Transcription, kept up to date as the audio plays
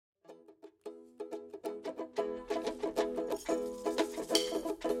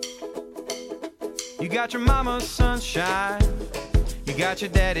You got your mama's sunshine, you got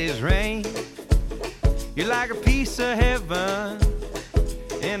your daddy's rain. You're like a piece of heaven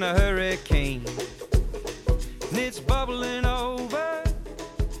in a hurricane. And it's bubbling over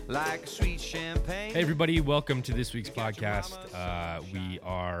like a sweet champagne. Hey everybody, welcome to this week's podcast. We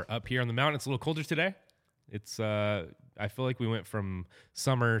are up here on the mountain. It's a little colder today. It's I feel like we went from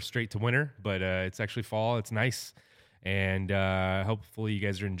summer straight to winter, but it's actually fall. It's nice. And hopefully you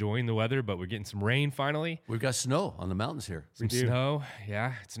guys are enjoying the weather, but we're getting some rain finally. We've got snow on the mountains here. Some snow.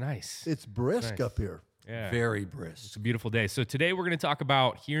 Yeah, it's nice. It's brisk Nice. up here. Yeah. Very brisk. It's a beautiful day. So today we're going to talk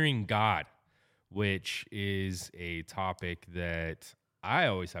about hearing God, which is a topic that I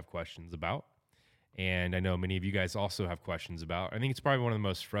always have questions about. And I know many of you guys also have questions about. I think it's probably one of the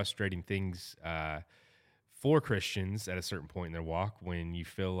most frustrating things for Christians at a certain point in their walk when you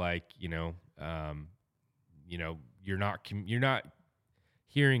feel like, you're not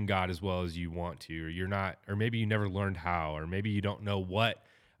hearing God as well as you want to, or maybe you never learned how, or maybe you don't know what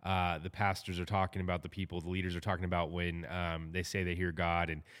the pastors are talking about, the leaders are talking about when they say they hear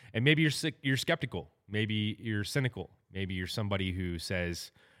God, and maybe you're skeptical, maybe you're cynical, maybe you're somebody who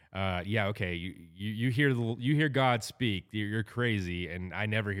says, you hear God speak, you're crazy, and I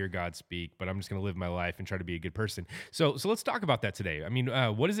never hear God speak, but I'm just going to live my life and try to be a good person. So let's talk about that today. I mean,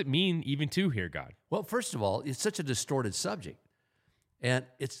 what does it mean even to hear God? Well, first of all, it's such a distorted subject, and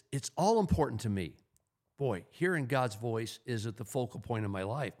it's all important to me. Boy, hearing God's voice is at the focal point of my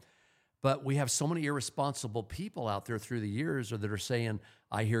life. But we have so many irresponsible people out there through the years that are saying,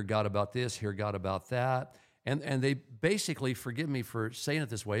 I hear God about this, hear God about that. And they basically, forgive me for saying it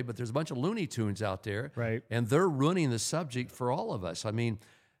this way, but there's a bunch of Looney Tunes out there. Right. And they're ruining the subject for all of us. I mean,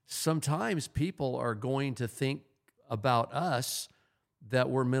 sometimes people are going to think about us that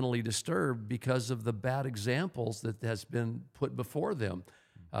we're mentally disturbed because of the bad examples that has been put before them.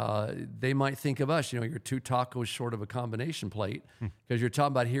 They might think of us, you're two tacos short of a combination plate because you're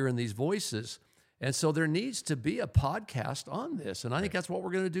talking about hearing these voices. And so there needs to be a podcast on this. And I think that's what we're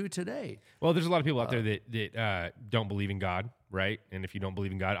going to do today. Well, there's a lot of people out there that don't believe in God, right? And if you don't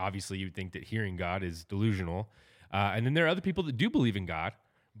believe in God, obviously you would think that hearing God is delusional. And then there are other people that do believe in God,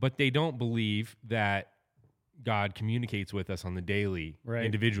 but they don't believe that God communicates with us on the daily,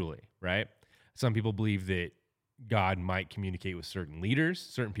 individually, right? Some people believe that God might communicate with certain leaders,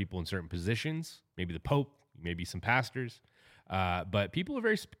 certain people in certain positions, maybe the Pope, maybe some pastors. But people are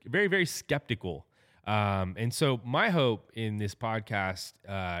very, very, very skeptical. And so my hope in this podcast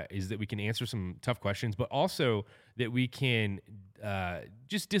is that we can answer some tough questions, but also that we can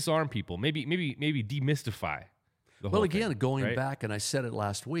just disarm people, maybe demystify the whole thing. Again, going back, and I said it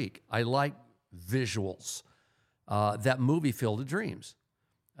last week, I like visuals. That movie, Field of Dreams.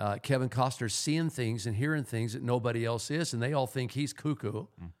 Kevin Costner's seeing things and hearing things that nobody else is, and they all think he's cuckoo.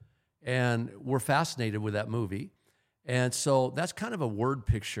 And we're fascinated with that movie. And so that's kind of a word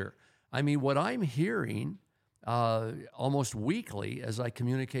picture. I mean, what I'm hearing almost weekly as I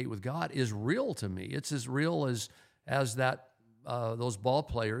communicate with God is real to me. It's as real as that those ball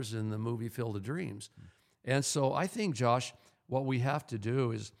players in the movie Field of Dreams. And so I think, Josh, what we have to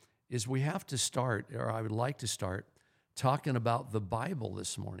do is we have to start, or I would like to start, talking about the Bible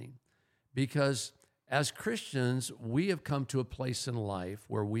this morning. Because as Christians, we have come to a place in life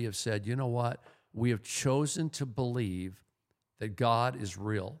where we have said, you know what? We have chosen to believe that God is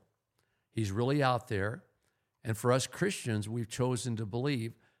real. He's really out there. And for us Christians, we've chosen to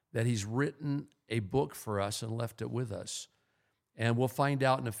believe that he's written a book for us and left it with us. And we'll find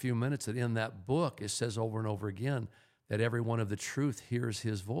out in a few minutes that in that book, it says over and over again that everyone of the truth hears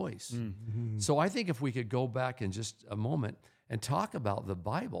his voice. Mm-hmm. So I think if we could go back in just a moment and talk about the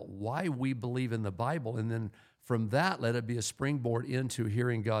Bible, why we believe in the Bible, and then from that, let it be a springboard into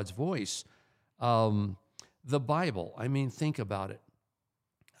hearing God's voice. The Bible, I mean, think about it.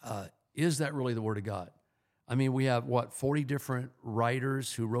 Is that really the Word of God? I mean, we have, 40 different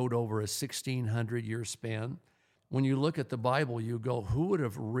writers who wrote over a 1,600-year span. When you look at the Bible, you go, who would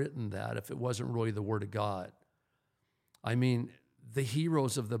have written that if it wasn't really the Word of God? I mean, the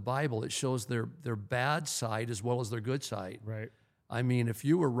heroes of the Bible, it shows their bad side as well as their good side. Right. I mean, if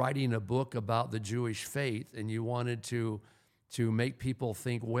you were writing a book about the Jewish faith and you wanted to make people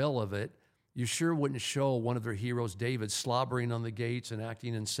think well of it, you sure wouldn't show one of their heroes, David, slobbering on the gates and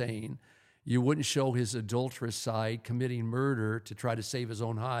acting insane. You wouldn't show his adulterous side, committing murder to try to save his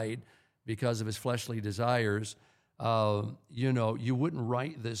own hide because of his fleshly desires. You wouldn't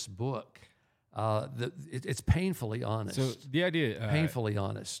write this book. It's painfully honest. So the idea, painfully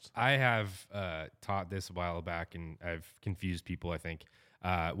honest. I have taught this a while back, and I've confused people, I think,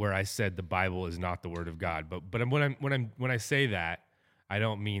 where I said the Bible is not the Word of God. But when I say that, I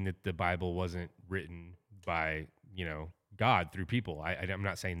don't mean that the Bible wasn't written by, God through people. I'm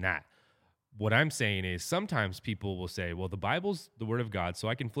not saying that. What I'm saying is sometimes people will say, well, the Bible's the word of God, so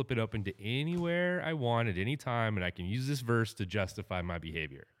I can flip it open to anywhere I want at any time, and I can use this verse to justify my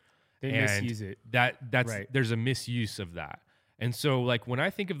behavior. They misuse it. That's Right. There's a misuse of that. And so like when I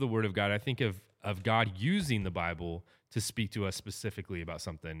think of the word of God, I think of God using the Bible to speak to us specifically about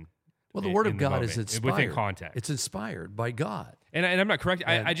something. Well, the word of in the God is moment, inspired. within context. It's inspired by God. And I'm not correct.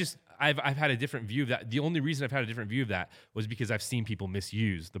 And- I've had a different view of that. The only reason I've had a different view of that was because I've seen people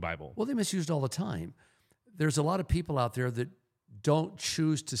misuse the Bible. Well, they misused all the time. There's a lot of people out there that don't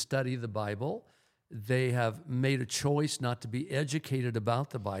choose to study the Bible. They have made a choice not to be educated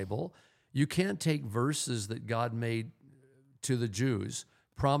about the Bible. You can't take verses that God made to the Jews,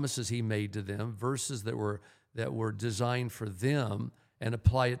 promises he made to them, verses that were designed for them, and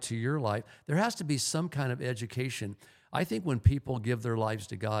apply it to your life. There has to be some kind of education. I think when people give their lives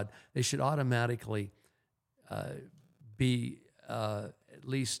to God, they should automatically be at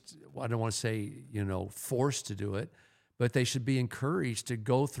least, I don't want to say, forced to do it, but they should be encouraged to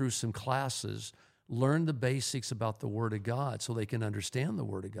go through some classes, learn the basics about the Word of God so they can understand the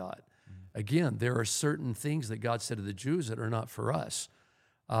Word of God. Again, there are certain things that God said to the Jews that are not for us.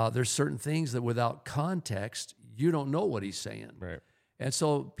 There's certain things that without context, you don't know what he's saying. Right. And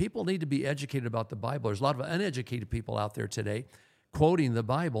so people need to be educated about the Bible. There's a lot of uneducated people out there today quoting the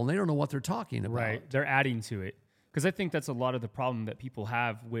Bible, and they don't know what they're talking about. Right. They're adding to it. Because I think that's a lot of the problem that people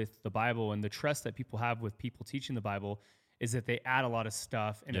have with the Bible, and the trust that people have with people teaching the Bible is that they add a lot of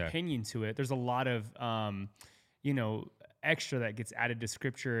stuff and opinion to it. There's a lot of, extra that gets added to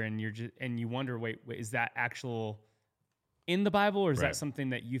Scripture, and you wonder, wait, is that actual in the Bible, or is that something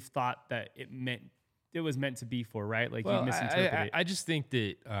that you've thought that it was meant to be for, right? Like you misinterpret it. I just think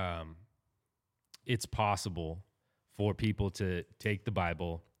that it's possible for people to take the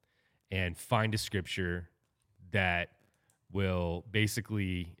Bible and find a scripture that will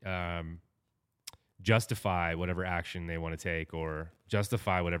basically justify whatever action they want to take, or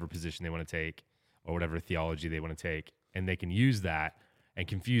justify whatever position they want to take, or whatever theology they want to take, and they can use that and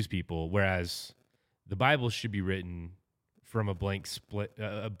confuse people. Whereas the Bible should be written from a blank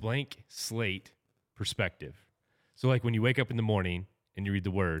slate perspective. So like when you wake up in the morning and you read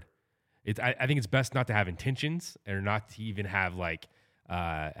the Word, I think it's best not to have intentions, or not to even have like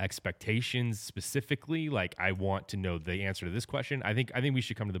expectations specifically. Like, I want to know the answer to this question. I think we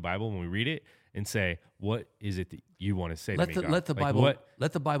should come to the Bible when we read it and say, what is it that you want to say to me, God? Let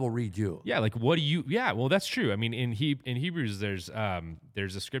the Bible read you. Yeah, like what do you? Yeah, well, that's true. I mean, in Hebrews, there's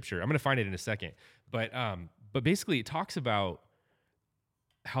a scripture. I'm going to find it in a second, but basically, it talks about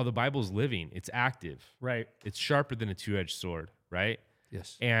how the Bible's living. It's active, Right. It's sharper than a two-edged sword, right?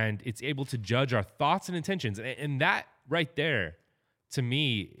 Yes. And it's able to judge our thoughts and intentions. And that right there, to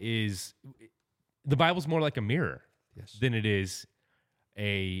me, is the Bible's more like a mirror than it is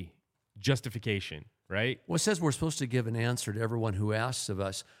a justification, right? Well, it says we're supposed to give an answer to everyone who asks of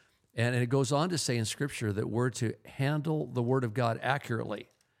us. And it goes on to say in Scripture that we're to handle the Word of God accurately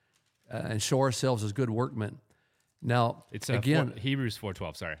and show ourselves as good workmen. Now, It's again, Hebrews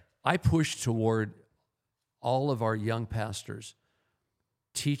 4:12, sorry. I push toward all of our young pastors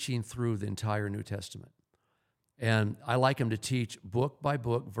teaching through the entire New Testament. And I like them to teach book by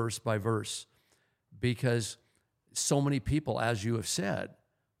book, verse by verse, because so many people, as you have said,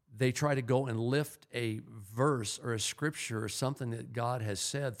 they try to go and lift a verse or a scripture or something that God has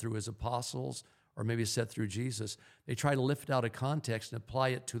said through his apostles, or maybe said through Jesus. They try to lift it out of context and apply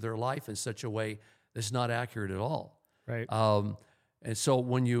it to their life in such a way that's not accurate at all. Right. And so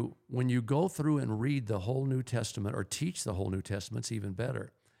when you go through and read the whole New Testament, or teach the whole New Testament, it's even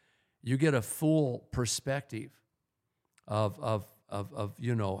better. You get a full perspective of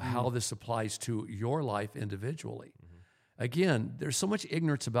how this applies to your life individually. Again, there's so much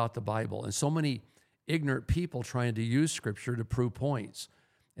ignorance about the Bible, and so many ignorant people trying to use Scripture to prove points.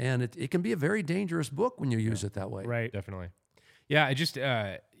 And it can be a very dangerous book when you use it that way. Right. Definitely. Yeah, I just,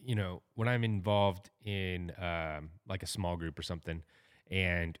 when I'm involved in like a small group or something,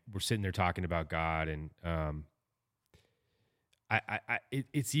 and we're sitting there talking about God, and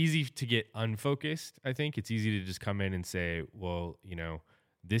it's easy to get unfocused. I think it's easy to just come in and say, well,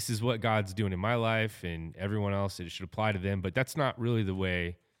 this is what God's doing in my life, and everyone else, it should apply to them. But that's not really the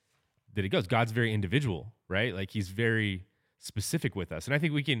way that it goes. God's very individual, right? Like, he's very specific with us. And I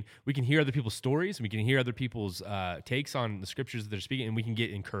think we can hear other people's stories, and we can hear other people's takes on the scriptures that they're speaking, and we can get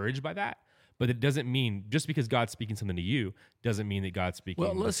encouraged by that. But it doesn't mean, just because God's speaking something to you, doesn't mean that God's speaking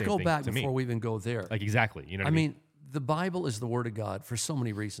Well, the let's same go thing back to before me. we even go there. Like, exactly. You know what I mean, the Bible is the Word of God for so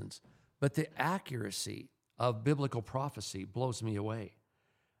many reasons, but the accuracy of biblical prophecy blows me away.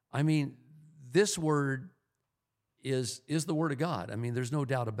 I mean, this word is the word of God. I mean, there's no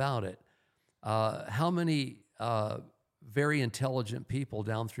doubt about it. How many very intelligent people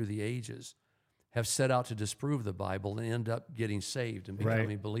down through the ages have set out to disprove the Bible and end up getting saved and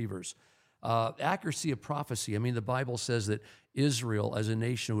becoming believers? Accuracy of prophecy. I mean, the Bible says that Israel as a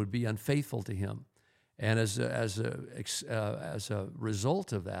nation would be unfaithful to him. And as a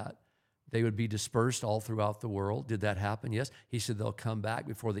result of that, they would be dispersed all throughout the world. Did that happen? Yes. He said they'll come back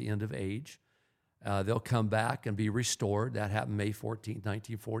before the end of age. They'll come back and be restored. That happened May 14th,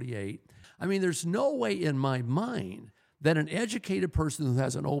 1948. I mean, there's no way in my mind that an educated person who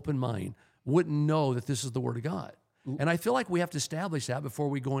has an open mind wouldn't know that this is the Word of God. And I feel like we have to establish that before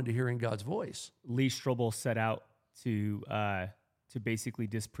we go into hearing God's voice. Lee Strobel set out to basically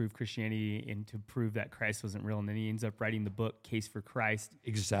disprove Christianity and to prove that Christ wasn't real, and then he ends up writing the book Case for Christ.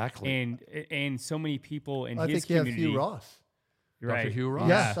 Exactly. And so many people in I his think you have community. Hugh Ross. Right. Dr. Hugh Ross.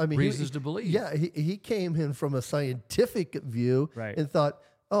 Yes, I mean, Reasons to Believe. Yeah, he came in from a scientific view and thought,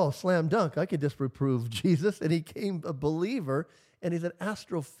 oh, slam dunk, I could disprove Jesus. And he became a believer, and he's an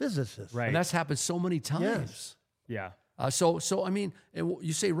astrophysicist. Right. And that's happened so many times. Yeah. So I mean, and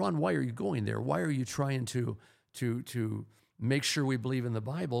you say, Ron, why are you going there? Why are you trying to make sure we believe in the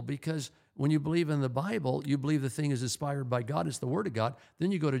Bible? Because when you believe in the Bible, you believe the thing is inspired by God. It's the Word of God.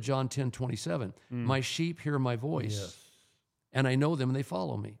 Then you go to John 10:27. My sheep hear my voice, and I know them, and they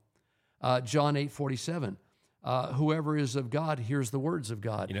follow me. John 8:47. Whoever is of God hears the words of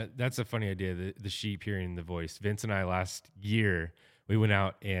God. You know, that's a funny idea, the sheep hearing the voice. Vince and I last year, we went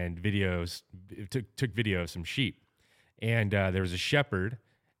out and took video of some sheep. And there was a shepherd,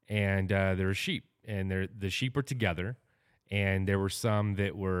 and there were sheep, and the sheep were together, and there were some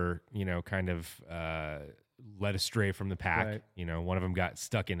that were, kind of led astray from the pack. Right. You know, one of them got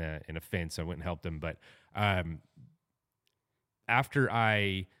stuck in a fence. So I went and helped him. But after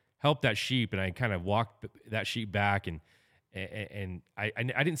I helped that sheep, and I kind of walked that sheep back, and I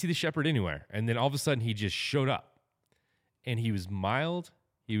didn't see the shepherd anywhere. And then all of a sudden, he just showed up, and he was mild,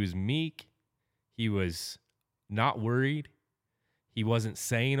 he was meek, he was not worried. He wasn't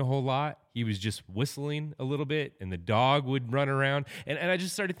saying a whole lot. He was just whistling a little bit, and the dog would run around. And I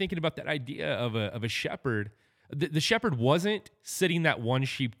just started thinking about that idea of a shepherd. The shepherd wasn't sitting that one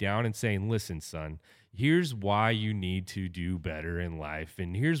sheep down and saying, listen, son, here's why you need to do better in life,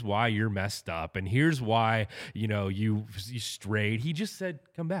 and here's why you're messed up, and here's why, you strayed. He just said,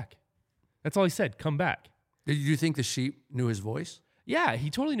 come back. That's all he said, come back. Did you think the sheep knew his voice? Yeah, he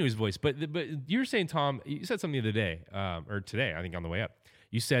totally knew his voice. But you were saying, Tom, you said something the other day, or today, I think on the way up.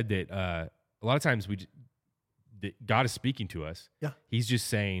 You said that a lot of times that God is speaking to us. Yeah. He's just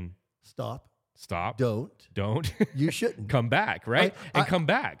saying, Stop. Don't. You shouldn't. Come back, right? Come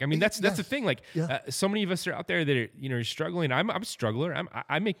back. I mean, that's the thing. Like, Yeah. So many of us are out there that are struggling. I'm a struggler.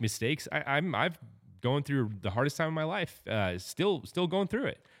 I make mistakes. I've going through the hardest time of my life. Still going through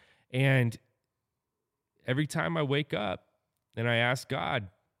it. And every time I wake up, and I ask God,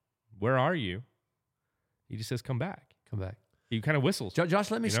 where are you? He just says, come back. Come back. He kind of whistles.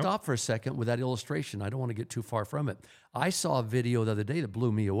 Josh, let me stop for a second with that illustration. I don't want to get too far from it. I saw a video the other day that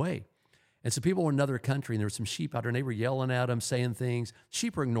blew me away. And some people were in another country, and there were some sheep out there, and they were yelling at them, saying things.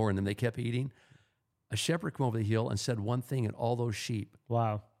 Sheep were ignoring them. They kept eating. A shepherd came over the hill and said one thing, and all those sheep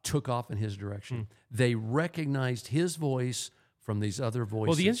took off in his direction. They recognized his voice from these other voices.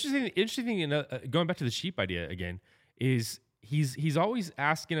 Well, the interesting thing, going back to the sheep idea again, is he's always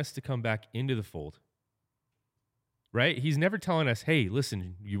asking us to come back into the fold, right? He's never telling us, hey,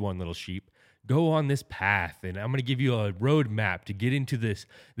 listen, you one little sheep, go on this path, and I'm going to give you a road map to get into this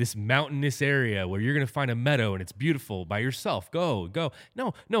mountainous area where you're going to find a meadow, and it's beautiful by yourself. Go.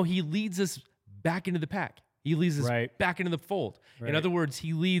 No, he leads us back into the pack. He leads us back into the fold. Right. In other words,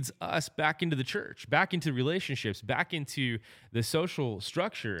 he leads us back into the church, back into relationships, back into the social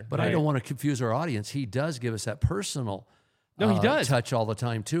structure. But I don't want to confuse our audience. He does give us that personal he does. touch all the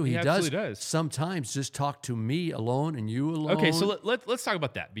time, too. He absolutely does. Sometimes just talk to me alone and you alone. Okay, so let's talk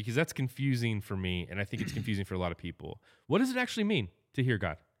about that, because that's confusing for me, and I think it's confusing for a lot of people. What does it actually mean to hear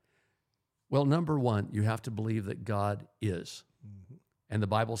God? Well, number one, you have to believe that God is. And the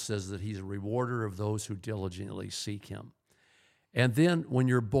Bible says that he's a rewarder of those who diligently seek him. And then when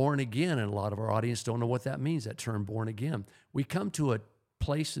you're born again, and a lot of our audience don't know what that means, that term born again, we come to a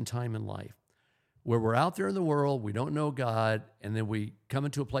place and time in life where we're out there in the world, we don't know God, and then we come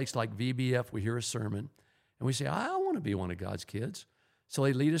into a place like VBF, we hear a sermon, and we say, I want to be one of God's kids. So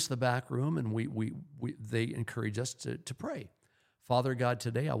they lead us to the back room, and they encourage us to pray. Father God,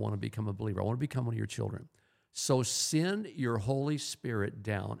 today I want to become a believer. I want to become one of your children. So send your Holy Spirit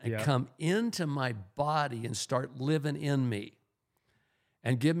down and come into my body and start living in me.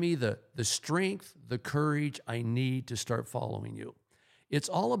 and give me the strength, the courage I need to start following you. It's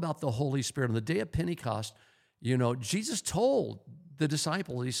all about the Holy Spirit. On the day of Pentecost, Jesus told the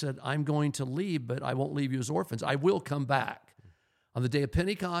disciples, he said, I'm going to leave, but I won't leave you as orphans. I will come back. On the day of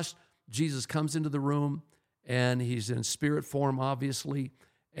Pentecost, Jesus comes into the room, and he's in spirit form, obviously,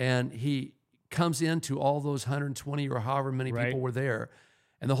 and he comes into all those 120 or however many people were there,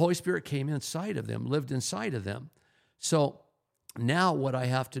 and the Holy Spirit came inside of them, lived inside of them. So now what I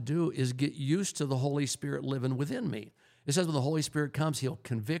have to do is get used to the Holy Spirit living within me. It says when the Holy Spirit comes, he'll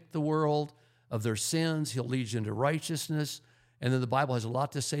convict the world of their sins, he'll lead you into righteousness, and then the Bible has a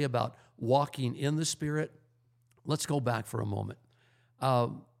lot to say about walking in the Spirit. Let's go back for a moment.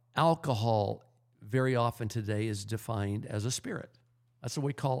 Alcohol very often today is defined as a spirit. That's what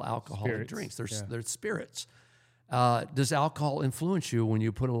we call alcoholic drinks. They're spirits. Does alcohol influence you when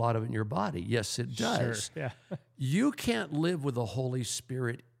you put a lot of it in your body? Yes, it does. Sure. Yeah. You can't live with the Holy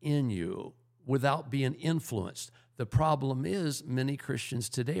Spirit in you without being influenced. The problem is many Christians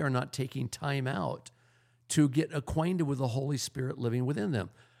today are not taking time out to get acquainted with the Holy Spirit living within them.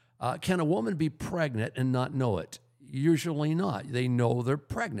 Can a woman be pregnant and not know it? Usually not. They know they're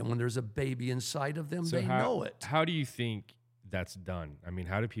pregnant. When there's a baby inside of them, they know it. How do you think that's done? I mean,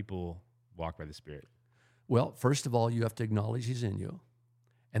 how do people walk by the Spirit? Well, first of all, you have to acknowledge he's in you.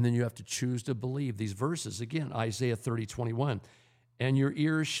 And then you have to choose to believe these verses. Again, Isaiah 30:21. And your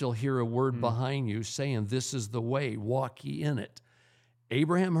ears shall hear a word behind you saying, this is the way, walk ye in it.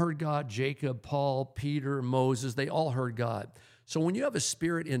 Abraham heard God, Jacob, Paul, Peter, Moses, they all heard God. So when you have a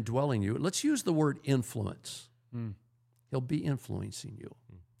Spirit indwelling you, let's use the word influence. He'll be influencing you.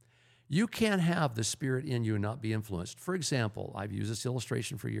 You can't have the Spirit in you and not be influenced. For example, I've used this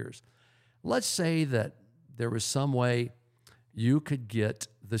illustration for years. Let's say that there was some way you could get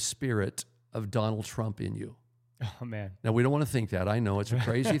the spirit of Donald Trump in you. Oh, man. Now, we don't want to think that. I know it's a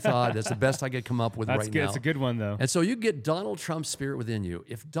crazy thought. That's the best I could come up with That's right good. now. It's a good one, though. And so you get Donald Trump's spirit within you.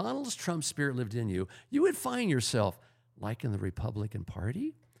 If Donald Trump's spirit lived in you, you would find yourself like in the Republican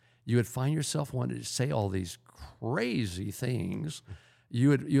Party. You would find yourself wanting to say all these crazy things. You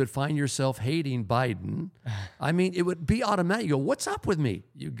would find yourself hating Biden. I mean, it would be automatic. You go, what's up with me?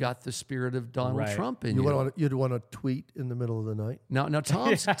 You got the spirit of Donald Trump in you. You'd want to tweet in the middle of the night. Now,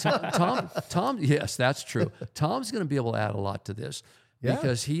 Tom. Yes, that's true. Tom's going to be able to add a lot to this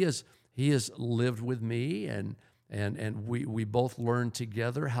because he has lived with me, and we both learned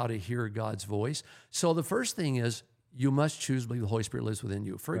together how to hear God's voice. So the first thing is you must choose to believe the Holy Spirit lives within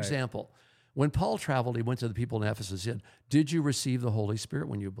you. For example, when Paul traveled, he went to the people in Ephesus and said, did you receive the Holy Spirit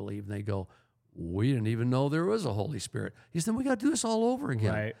when you believed? And they go, we didn't even know there was a Holy Spirit. He said, we got to do this all over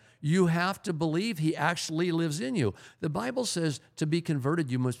again. Right. You have to believe he actually lives in you. The Bible says to be converted,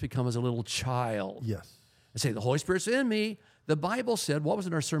 you must become as a little child. Yes. And say, the Holy Spirit's in me. The Bible said, what was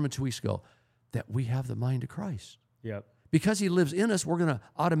in our sermon 2 weeks ago? That we have the mind of Christ. Yep. Because he lives in us, we're going to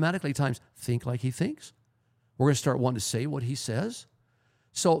automatically at times think like he thinks. We're going to start wanting to say what he says.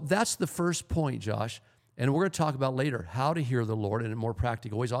 So that's the first point, Josh. And we're going to talk about later how to hear the Lord in more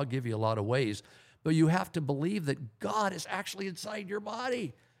practical ways. I'll give you a lot of ways. But you have to believe that God is actually inside your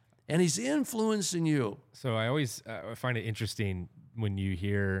body and he's influencing you. So I always find it interesting when you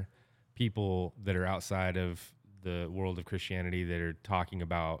hear people that are outside of the world of Christianity that are talking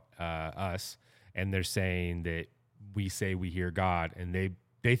about us, and they're saying that we say we hear God, and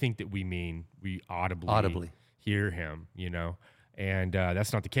they think that we mean we audibly hear him, and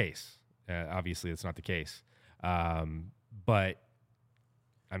that's not the case. Obviously, it's not the case. But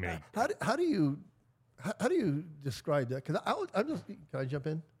I mean, how do you describe that? Because can I jump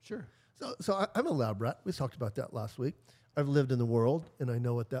in? Sure. So I'm a lab rat. We talked about that last week. I've lived in the world, and I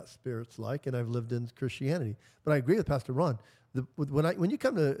know what that spirit's like, and I've lived in Christianity. But I agree with Pastor Ron. When you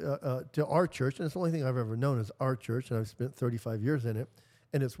come to our church, and it's the only thing I've ever known is our church, and I've spent 35 years in it,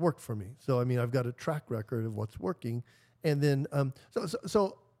 and it's worked for me. So I mean, I've got a track record of what's working. And then,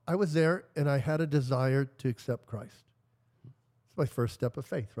 so I was there, and I had a desire to accept Christ. It's my first step of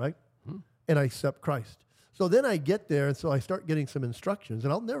faith, right? And I accept Christ. So then I get there, and so I start getting some instructions.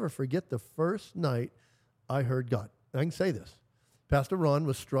 And I'll never forget the first night I heard God. I can say this. Pastor Ron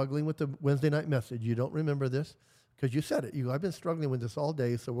was struggling with the Wednesday night message. You don't remember this because you said it. You go, I've been struggling with this all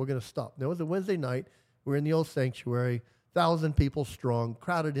day, so we're going to stop. There was a Wednesday night. We're in the old sanctuary, 1,000 people strong,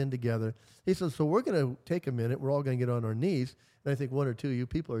 crowded in together. He says, so we're going to take a minute. We're all going to get on our knees. And I think one or two of you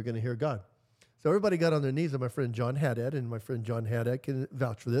people are going to hear God. So everybody got on their knees, and my friend John Haddad, and my friend John Haddad can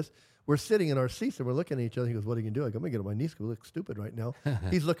vouch for this. We're sitting in our seats, and we're looking at each other. He goes, what are you going to do? I go, I'm going to get on my knees because we look stupid right now.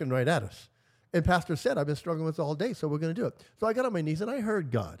 He's looking right at us. And Pastor said, I've been struggling with this all day, so we're going to do it. So I got on my knees, and I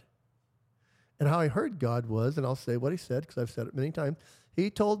heard God. And how I heard God was, and I'll say what he said because I've said it many times. He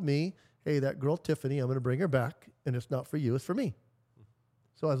told me, hey, that girl Tiffany, I'm going to bring her back, and it's not for you, it's for me.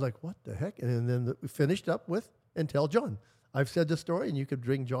 So I was like, what the heck? And then we finished up with, and tell John. I've said this story, and you could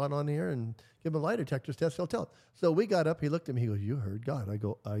bring John on here and give him a lie detector test. He'll tell it. So we got up. He looked at me. He goes, you heard God. I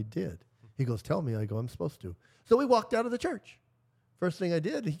go, I did. He goes, tell me. I go, I'm supposed to. So we walked out of the church. First thing I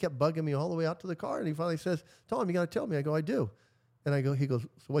did, he kept bugging me all the way out to the car, and he finally says, Tom, you got to tell me. I go, I do. And he goes,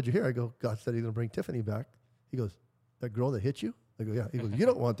 so what'd you hear? I go, God said he's going to bring Tiffany back. He goes, that girl that hit you? I go, yeah. He goes, you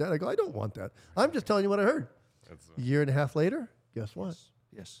don't want that. I go, I don't want that. I'm just telling you what I heard. A year and a half later, guess what?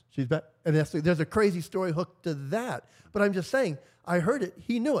 Yes. She's back. And there's a crazy story hooked to that. But I'm just saying, I heard it.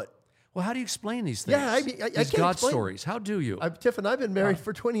 He knew it. Well, how do you explain these things? Yeah, I mean, I these can't God explain. stories. How do you? Tiff and I have been married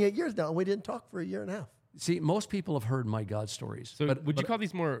for 28 years now, and we didn't talk for a year and a half. See, most people have heard my God stories. So would you call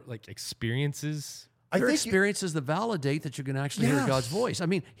these more like experiences? They're experiences that validate that you can actually hear God's voice. I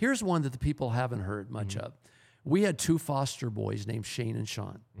mean, here's one that the people haven't heard much of. We had 2 foster boys named Shane and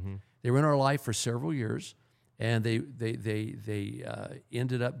Sean. They were in our life for several years, and they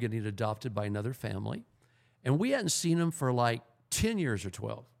ended up getting adopted by another family. And we hadn't seen them for like 10 years or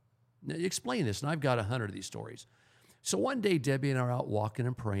 12. Now, explain this, and I've got 100 of these stories. So one day, Debbie and I are out walking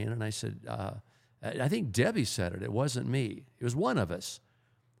and praying, and I said, I think Debbie said it. It wasn't me. It was one of us.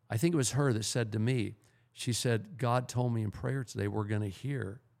 I think it was her that said to me, she said, God told me in prayer today we're going to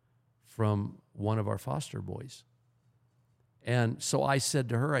hear from one of our foster boys. And so I said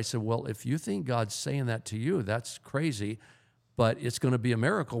to her, I said, well, if you think God's saying that to you, that's crazy, but it's going to be a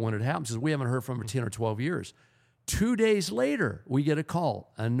miracle when it happens, because we haven't heard from her 10 or 12 years. 2 days later, we get a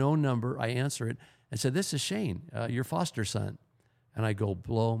call, a unknown number. I answer it and said, this is Shane, your foster son. And I go,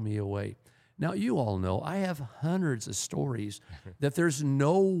 blow me away. Now, you all know I have hundreds of stories that there's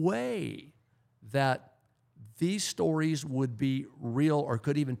no way that these stories would be real or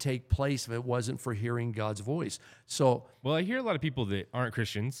could even take place if it wasn't for hearing God's voice. So, well, I hear a lot of people that aren't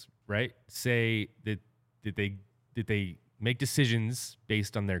Christians, right, say that they make decisions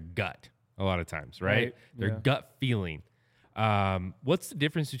based on their gut a lot of times, right? Their gut feeling. What's the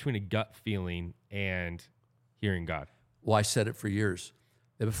difference between a gut feeling and hearing God? Well, I said it for years,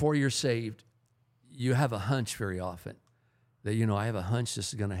 that before you're saved, you have a hunch very often that, I have a hunch this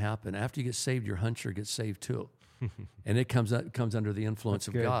is going to happen. After you get saved, your huncher gets saved too. And it comes under the influence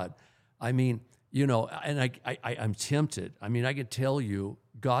of God. I mean, and I'm tempted. I mean, I could tell you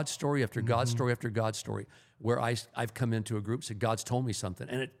God's story after God's story after God's story, where I've come into a group, said, God's told me something,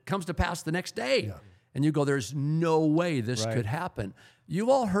 and it comes to pass the next day. Yeah. And you go, there's no way this could happen. You've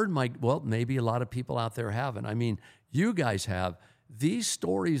all heard maybe a lot of people out there haven't. I mean, you guys have. These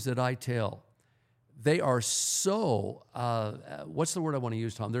stories that I tell, they are so, what's the word I want to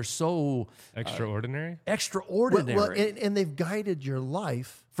use, Tom? They're so... Extraordinary? Extraordinary. Well, and they've guided your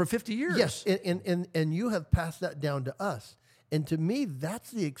life. For 50 years. Yes, and you have passed that down to us. And to me,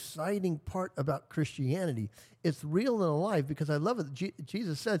 that's the exciting part about Christianity. It's real and alive, because I love it.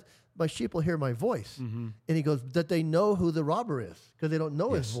 Jesus says, my sheep will hear my voice. And he goes, that they know who the robber is, because they don't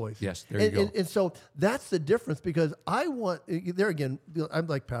know his voice. Yes, there you go. And so that's the difference, because I want, there again, I'm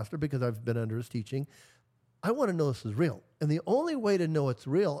like Pastor, because I've been under his teaching. I want to know this is real. And the only way to know it's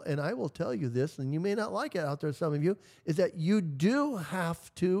real, and I will tell you this, and you may not like it out there, some of you, is that you do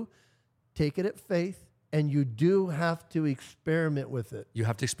have to take it at faith, and you do have to experiment with it. You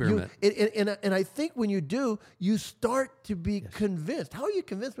have to experiment. And I think when you do, you start to be convinced. How are you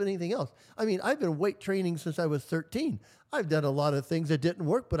convinced with anything else? I mean, I've been weight training since I was 13. I've done a lot of things that didn't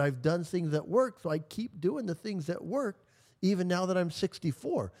work, but I've done things that work. So I keep doing the things that work, even now that I'm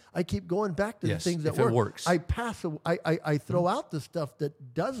 64. I keep going back to the things that work. It works. I throw out the stuff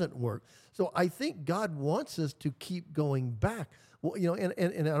that doesn't work. So I think God wants us to keep going back. Well, and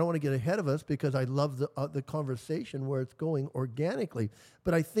I don't want to get ahead of us, because I love the conversation where it's going organically.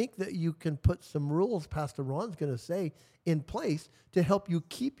 But I think that you can put some rules, Pastor Ron's going to say, in place to help you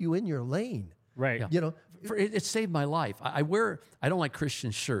keep you in your lane. Right. Yeah. It saved my life. I don't like Christian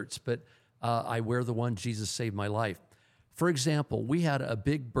shirts, but I wear the one, Jesus saved my life. For example, we had a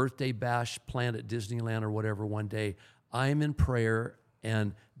big birthday bash planned at Disneyland or whatever one day. I'm in prayer,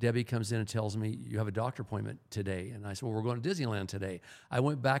 and Debbie comes in and tells me, you have a doctor appointment today. And I said, well, we're going to Disneyland today. I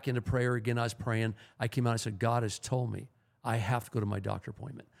went back into prayer again. I was praying. I came out and said, God has told me I have to go to my doctor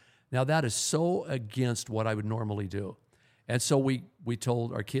appointment. Now, that is so against what I would normally do. And so we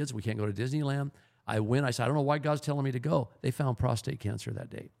told our kids we can't go to Disneyland. I went. I said, I don't know why God's telling me to go. They found prostate cancer that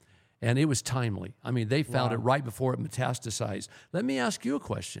day. And it was timely. I mean, they found it right before it metastasized. Let me ask you a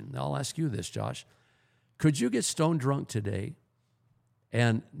question. I'll ask you this, Josh. Could you get stone drunk today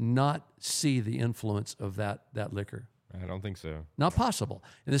and not see the influence of that liquor? I don't think so. Not possible.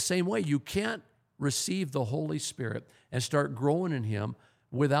 In the same way, you can't receive the Holy Spirit and start growing in Him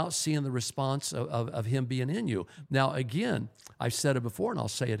without seeing the response of Him being in you. Now, again, I've said it before and I'll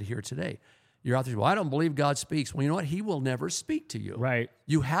say it here today. You're out there, well, I don't believe God speaks. Well, you know what? He will never speak to you. Right.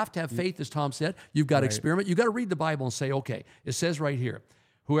 You have to have faith, as Tom said. You've got to experiment. You've got to read the Bible and say, okay, it says right here,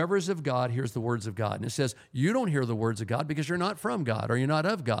 whoever is of God hears the words of God. And it says, you don't hear the words of God because you're not from God or you're not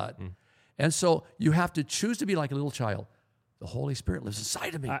of God. And so you have to choose to be like a little child. The Holy Spirit lives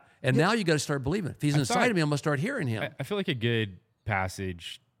inside of me. And now you got to start believing. If He's inside of me, I'm going to start hearing Him. I feel like a good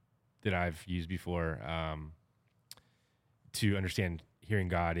passage that I've used before to understand hearing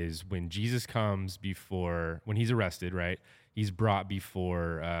God is when Jesus comes when He's arrested, right? He's brought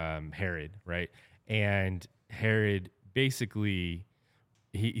before Herod, right? And Herod basically,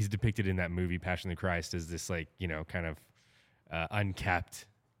 he's depicted in that movie, Passion of the Christ, as this kind of unkept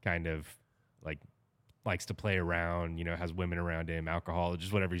kind of likes to play around, has women around him, alcohol,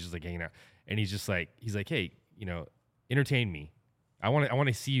 just whatever. He's just hanging out. And he's like, hey, entertain me. I want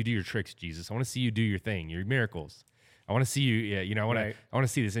to see you do your tricks, Jesus. I want to see you do your thing, your miracles. I want to see you, I want to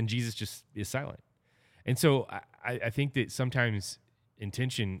see this. And Jesus just is silent. And so I think that sometimes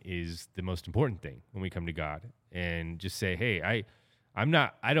intention is the most important thing when we come to God, and just say, hey,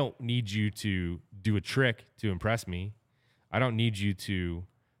 I don't need you to do a trick to impress me. I don't need you to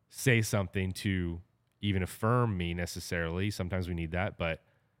say something to even affirm me necessarily. Sometimes we need that, but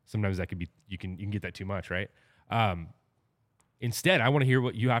sometimes that could be, you can get that too much, right? Instead, I want to hear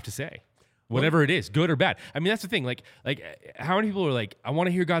what you have to say. Whatever it is, good or bad. I mean, that's the thing. Like how many people are like, I want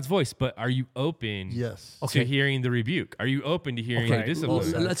to hear God's voice, but are you open to hearing the rebuke? Are you open to hearing the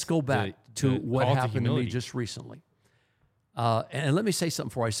discipline? Well, let's go back to what happened to me just recently. And let me say something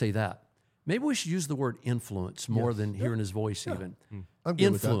before I say that. Maybe we should use the word influence more than hearing His voice even. I'm good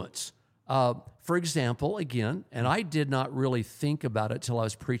Influence. For example, again, and I did not really think about it till I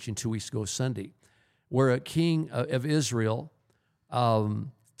was preaching 2 weeks ago Sunday, where a king of Israel,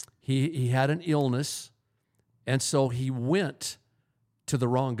 he had an illness, and so he went to the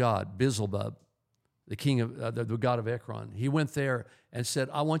wrong god, Beelzebub, the king of the god of Ekron. He went there and said,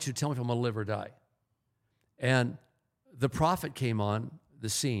 I want you to tell me if I'm going to live or die. And the prophet came on the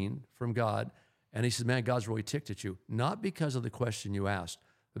scene from God, and he said, man, God's really ticked at you, not because of the question you asked,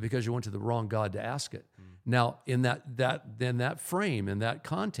 but because you went to the wrong God to ask it. Now, in that frame, in that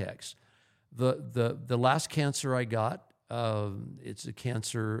context, the last cancer I got, it's a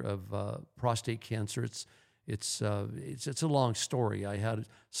cancer of prostate cancer. It's a long story. I had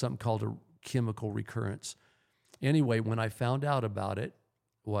something called a chemical recurrence. Anyway, when I found out about it,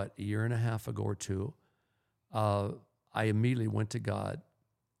 a year and a half ago or two, I immediately went to God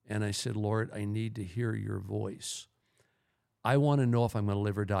and I said, Lord, I need to hear your voice. I want to know if I'm going to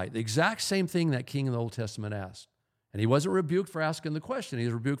live or die. The exact same thing that king in the Old Testament asked. And he wasn't rebuked for asking the question. He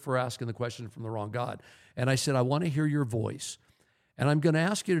was rebuked for asking the question from the wrong God. And I said, I want to hear your voice. And I'm going to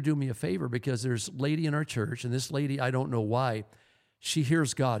ask you to do me a favor, because there's a lady in our church, and this lady, I don't know why, she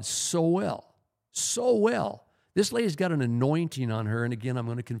hears God so well, so well. This lady's got an anointing on her. And again, I'm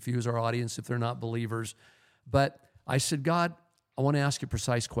going to confuse our audience if they're not believers. But I said, God, I want to ask you a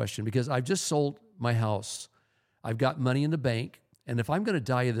precise question, because I've just sold my house. I've got money in the bank. And if I'm going to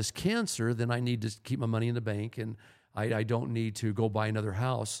die of this cancer, then I need to keep my money in the bank. And I don't need to go buy another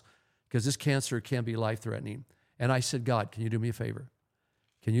house, because this cancer can be life-threatening. And I said, God, can you do me a favor?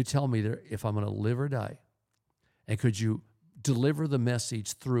 Can you tell me if I'm going to live or die? And could you deliver the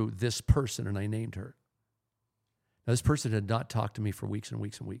message through this person? And I named her. Now, this person had not talked to me for weeks and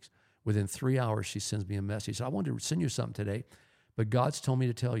weeks and weeks. Within 3 hours, she sends me a message. I wanted to send you something today, but God's told me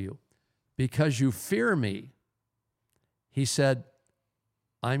to tell you, because you fear me, He said,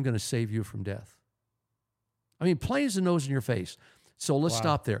 I'm going to save you from death. I mean, plain as the nose in your face. So let's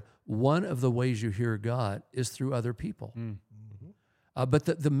stop there. One of the ways you hear God is through other people. But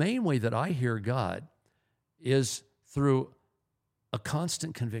the main way that I hear God is through a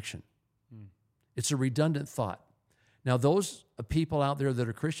constant conviction. It's a redundant thought. Now, those people out there that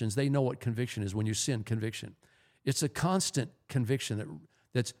are Christians, they know what conviction is. When you sin, conviction. It's a constant conviction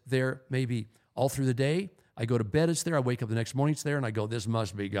that's there maybe all through the day. I go to bed, it's there. I wake up the next morning, it's there. And I go, this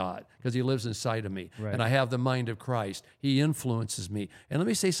must be God, because He lives inside of me. Right. And I have the mind of Christ. He influences me. And let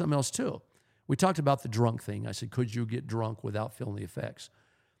me say something else too. We talked about the drunk thing. I said, could you get drunk without feeling the effects?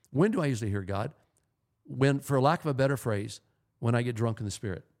 When do I usually hear God? When, for lack of a better phrase, when I get drunk in the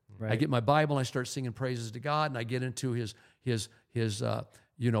Spirit. Right. I get my Bible and I start singing praises to God, and I get into His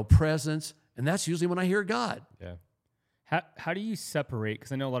presence, and that's usually when I hear God. Yeah. How do you separate?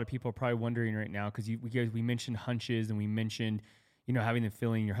 Because I know a lot of people are probably wondering right now, because we mentioned hunches, and we mentioned having the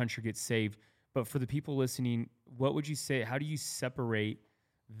feeling your huncher gets saved. But for the people listening, what would you say? How do you separate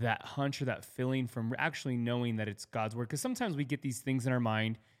that hunch or that feeling from actually knowing that it's God's word? Because sometimes we get these things in our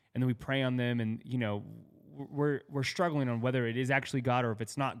mind and then we pray on them, and we're struggling on whether it is actually God or if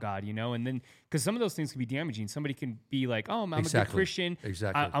it's not God, and then because some of those things can be damaging. Somebody can be like, "Oh, I'm a good Christian,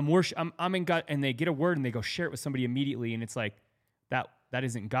 I'm in God," and they get a word and they go share it with somebody immediately, and it's like that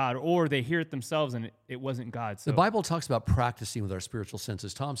isn't God, or they hear it themselves and it wasn't God. So the Bible talks about practicing with our spiritual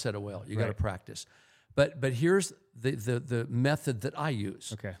senses. Tom said it well. You got to practice. But here's the method that I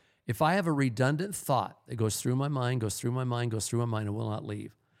use. Okay. If I have a redundant thought that goes through my mind, and will not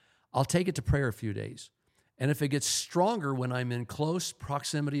leave, I'll take it to prayer a few days. And if it gets stronger when I'm in close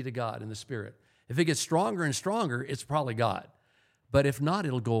proximity to God in the Spirit, if it gets stronger and stronger, it's probably God. But if not,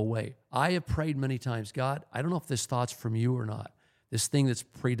 it'll go away. I have prayed many times, God, I don't know if this thought's from you or not. This thing that's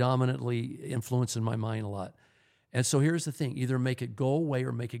predominantly influencing my mind a lot. And so here's the thing, either make it go away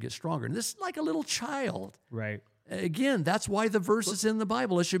or make it get stronger. And this is like a little child. Right. Again, that's why the verses in the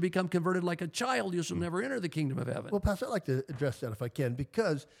Bible, it should become converted like a child. You shall never enter the kingdom of heaven. Well, Pastor, I'd like to address that if I can,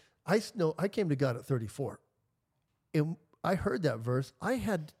 because I know I came to God at 34. And I heard that verse. I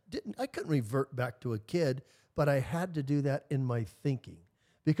couldn't revert back to a kid, but I had to do that in my thinking,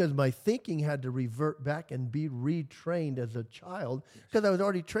 because my thinking had to revert back and be retrained as a child, because I was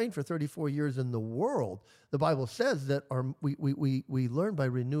already trained for 34 years in the world. The Bible says that we learn by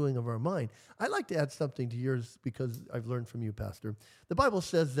renewing of our mind. I'd like to add something to yours, because I've learned from you, Pastor. The Bible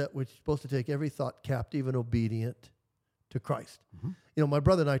says that we're supposed to take every thought captive and obedient to Christ. Mm-hmm. My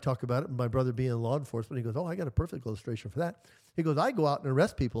brother and I talk about it, my brother being in law enforcement, he goes, "Oh, I got a perfect illustration for that." He goes, "I go out and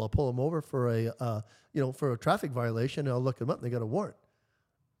arrest people. I'll pull them over for a traffic violation, and I'll look them up and they got a warrant.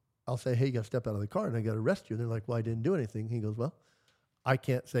 I'll say, 'Hey, you got to step out of the car and I got to arrest you.' And they're like, 'Well, I didn't do anything.' He goes, 'Well, I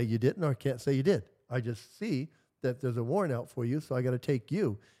can't say you didn't, or I can't say you did. I just see that there's a warrant out for you, so I got to take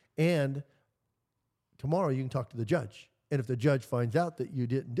you. And tomorrow you can talk to the judge. And if the judge finds out that you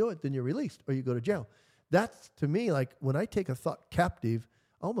didn't do it, then you're released or you go to jail.'" That's, to me, like when I take a thought captive,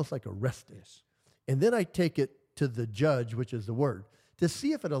 almost like arresting. Yes. And then I take it to the judge, which is the word, to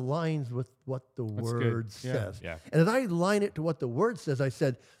see if it aligns with what the word says. Yeah. And as I line it to what the word says, I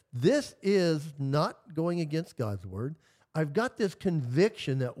said, this is not going against God's word. I've got this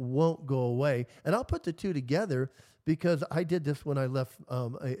conviction that won't go away. And I'll put the two together, because I did this when I left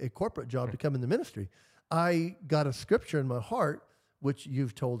a corporate job to come in the ministry. I got a scripture in my heart, which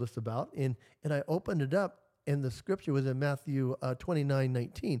you've told us about, and I opened it up, and the scripture was in Matthew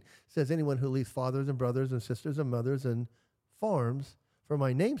 29:19. It says, "Anyone who leaves fathers and brothers and sisters and mothers and farms for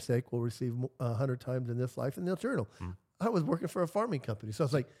my name's sake will receive 100 times in this life in the eternal." I was working for a farming company, so I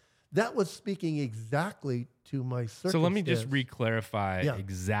was like, that was speaking exactly to my circumstance. So let me just re-clarify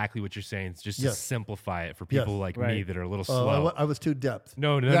exactly what you're saying, just to simplify it for people like me that are a little slow. I was too depth.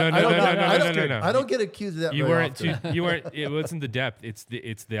 No. I don't get accused of that. You weren't. It wasn't the depth.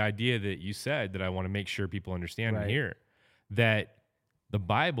 It's the idea that you said that I want to make sure people understand and hear, that the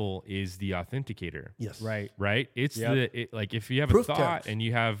Bible is the authenticator. Yes. Right. It's like if you have proof a thought text. And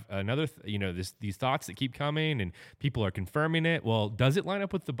you have another, these thoughts that keep coming and people are confirming it. Well, does it line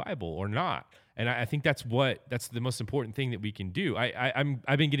up with the Bible or not? And I think that's the most important thing that we can do.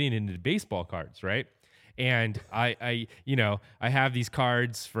 I've been getting into baseball cards, right? And I have these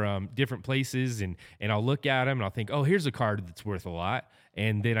cards from different places, and I'll look at them and I'll think, oh, here's a card that's worth a lot.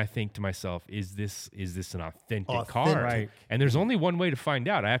 And then I think to myself, is this an authentic card? Right. And there's only one way to find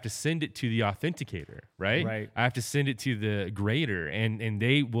out. I have to send it to the authenticator, right? I have to send it to the grader, and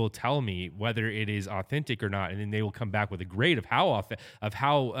they will tell me whether it is authentic or not. And then they will come back with a grade of how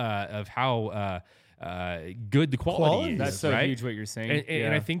good the quality is. That's so huge what you're saying.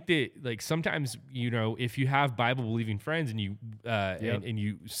 And I think that, like, sometimes, if you have Bible believing friends and you and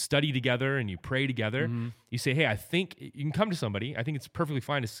you study together and you pray together, you say, hey, I think you can come to somebody. I think it's perfectly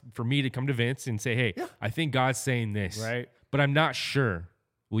fine for me to come to Vince and say, hey, I think God's saying this, right? But I'm not sure.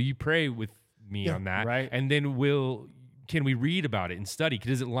 Will you pray with me on that? Right. And then can we read about it and study?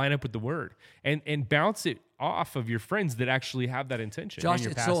 Does it line up with the word? And bounce it off of your friends that actually have that intention. Josh,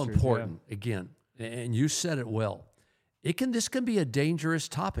 it's so important, again, and you said it well. This can be a dangerous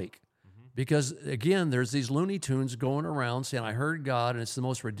topic because, again, there's these Looney Tunes going around saying, I heard God, and it's the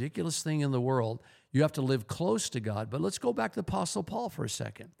most ridiculous thing in the world. You have to live close to God. But let's go back to the Apostle Paul for a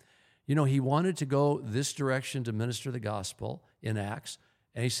second. He wanted to go this direction to minister the gospel in Acts,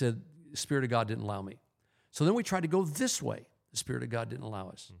 and he said, the Spirit of God didn't allow me. So then we tried to go this way. The Spirit of God didn't allow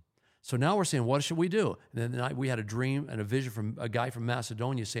us. So now we're saying, what should we do? And then we had a dream and a vision from a guy from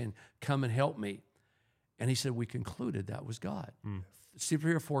Macedonia saying, come and help me. And he said, we concluded that was God.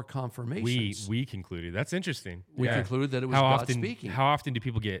 3 or 4 confirmations. We concluded. That's interesting. We concluded that it was God speaking. How often do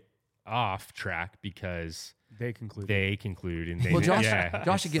people get off track because They concluded. They conclude. And they, Well, Josh, yeah,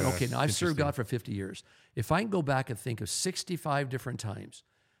 Josh it's, again, okay, now I've served interesting. God for 50 years. If I can go back and think of 65 different times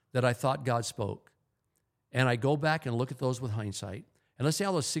that I thought God spoke, and I go back and look at those with hindsight, and let's say out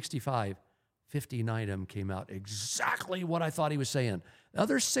of those 65, 59 of them came out exactly what I thought he was saying. The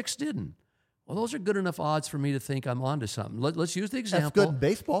other 6 didn't. Well, those are good enough odds for me to think I'm onto something. Let's use the example. That's good in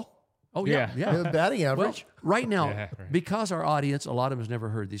baseball. Oh, yeah. Yeah. You have batting Well, average. right now, Yeah, right. because our audience, a lot of them has never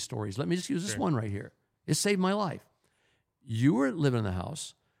heard these stories. Let me just use this one right here. It saved my life. You were living in the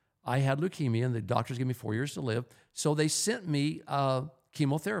house. I had leukemia, and the doctors gave me 4 years to live. So they sent me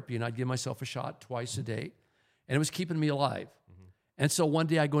chemotherapy, and I'd give myself a shot twice a day, and it was keeping me alive. And so one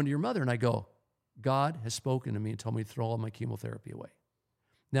day I go into your mother, and I go, God has spoken to me and told me to throw all my chemotherapy away.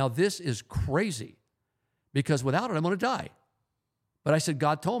 Now, this is crazy, because without it, I'm going to die. But I said,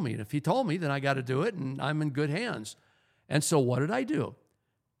 God told me. And if he told me, then I got to do it, and I'm in good hands. And so what did I do?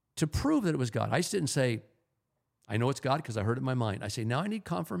 To prove that it was God, I just didn't say, I know it's God because I heard it in my mind. I say, now I need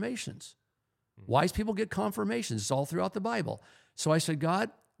confirmations. Wise people get confirmations. It's all throughout the Bible. So I said,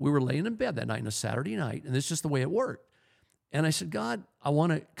 God, we were laying in bed that night on a Saturday night, and this is just the way it worked. And I said, God, I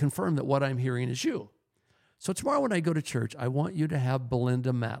want to confirm that what I'm hearing is you. So tomorrow when I go to church, I want you to have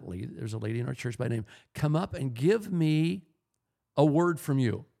Belinda Matley, there's a lady in our church by name, come up and give me a word from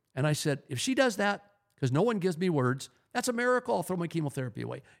you. And I said, if she does that, because no one gives me words, that's a miracle. I'll throw my chemotherapy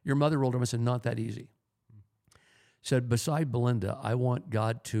away. Your mother rolled her and said, not that easy. Said, beside Belinda, I want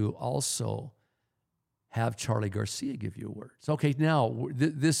God to also have Charlie Garcia give you a word. So, okay, now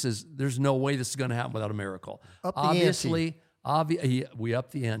there's no way this is going to happen without a miracle. Up the Obviously, we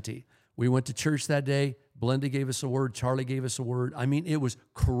upped the ante. We went to church that day. Belinda gave us a word. Charlie gave us a word. I mean, it was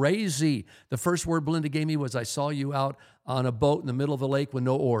crazy. The first word Belinda gave me was, I saw you out on a boat in the middle of a lake with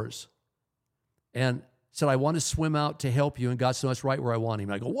no oars. And said, I want to swim out to help you. And God said, that's right where I want him.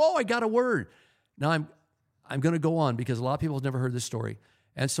 And I go, whoa, I got a word. Now I'm going to go on because a lot of people have never heard this story.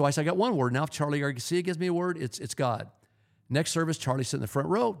 And so I said, I got one word. Now if Charlie Garcia gives me a word, it's God. Next service, Charlie sat in the front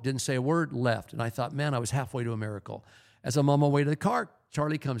row, didn't say a word, left. And I thought, man, I was halfway to a miracle. As I'm on my way to the car,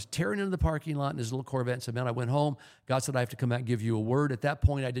 Charlie comes tearing into the parking lot in his little Corvette and said, man, I went home. God said, I have to come out and give you a word. At that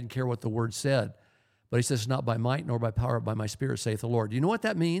point, I didn't care what the word said. But he says, it's not by might nor by power, but by my spirit, saith the Lord. Do you know what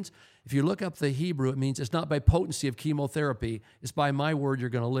that means? If you look up the Hebrew, it means it's not by potency of chemotherapy. It's by my word you're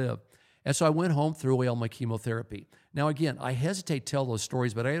going to live. And so I went home, threw away all my chemotherapy. Now, again, I hesitate to tell those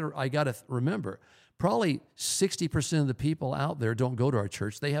stories, but I got to remember, probably 60% of the people out there don't go to our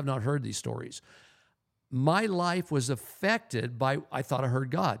church. They have not heard these stories. My life was affected by, I thought I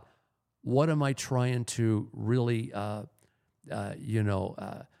heard God. What am I trying to really,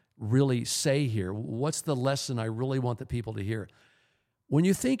 really say here? What's the lesson I really want the people to hear? When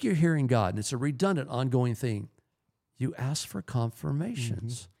you think you're hearing God, and it's a redundant, ongoing thing, you ask for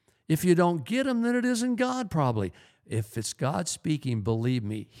confirmations. If you don't get them, then it isn't God probably. If it's God speaking, believe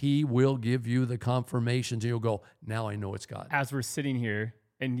me, he will give you the confirmations. And you'll go, now I know it's God. As we're sitting here,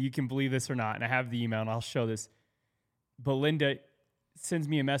 and you can believe this or not, and I have the email, and I'll show this. Belinda sends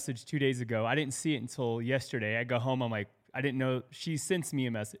me a message 2 days ago. I didn't see it until yesterday. I go home, I'm like, I didn't know. She sends me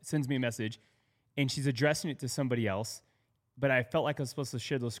a message, and she's addressing it to somebody else. But I felt like I was supposed to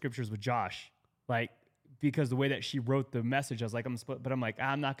share those scriptures with Josh, like, because the way that she wrote the message, I was like, I'm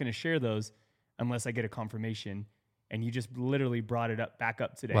I'm not going to share those unless I get a confirmation. And you just literally brought it back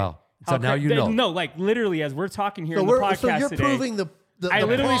up today. Wow. So now you know. No, like literally as we're talking here in the podcast so you're today. proving the I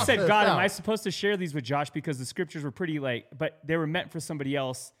literally process said, God, am out. I supposed to share these with Josh because the scriptures were pretty but they were meant for somebody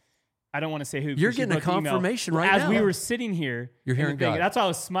else. I don't want to say who. You're she getting a wrote the email. confirmation right as now. we were sitting here. You're in the hearing thing, God. That's why I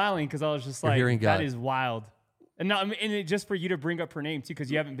was smiling because I was just You're like, hearing that God. is wild. And not, and it, just for you to bring up her name too, because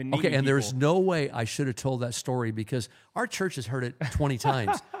you haven't been naming Okay, and there's people. no way I should have told that story because our church has heard it 20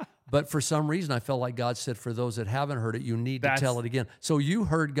 times. But for some reason, I felt like God said, for those that haven't heard it, you need to tell it again. So you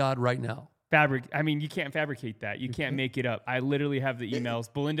heard God right now. I mean, you can't fabricate that. You can't make it up. I literally have the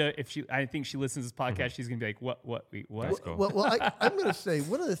emails. Belinda, I think she listens to this podcast, she's gonna be like, what? Wait, what? That's cool. Well, I'm going to say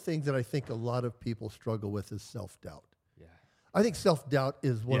one of the things that I think a lot of people struggle with is self-doubt. Yeah. I think self-doubt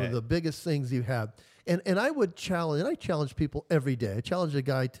is one of the biggest things you have. And I would challenge, and I challenge people every day. I challenged a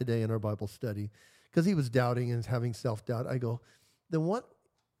guy today in our Bible study because he was doubting and having self-doubt. I go, then what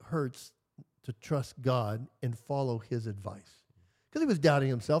hurts to trust God and follow his advice? Because he was doubting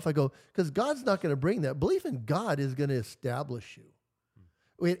himself. I go, because God's not going to bring that. Belief in God is going to establish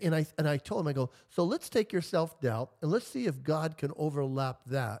you. And I told him, I go, so let's take your self-doubt and let's see if God can overlap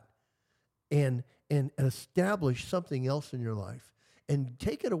that and establish something else in your life. and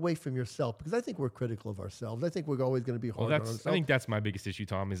take it away from yourself, because I think we're critical of ourselves. I think we're always going to be hard Well, on ourselves. I think that's my biggest issue,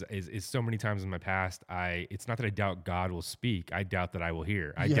 Tom. Is so many times in my past, it's not that I doubt God will speak. I doubt that I will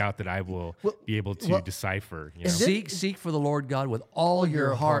hear. I Yeah. doubt that I will be able to decipher. You know? Seek for the Lord God with all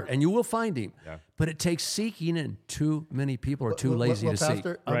your heart, and you will find Him. Yeah. But it takes seeking, and too many people are too lazy to seek.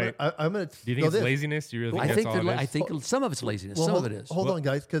 Pastor, Right. I'm going to Do you think it's laziness? Do you really think I that's all it is? I think some of it's laziness. Well, some hold, of it is. Hold on,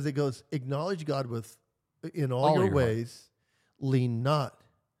 guys, because it goes, acknowledge God in all All your your heart. ways, lean not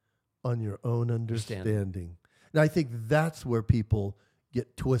on your own understanding. And I think that's where people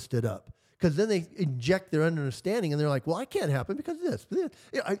get twisted up, because then they inject their understanding and they're like, well, I can't happen because of this.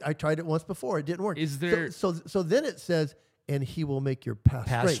 Yeah, I tried it once before. It didn't work. Is there- So then it says, and he will make your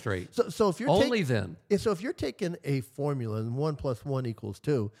path straight. So if you're Only then. So if you're taking a formula and 1 + 1 =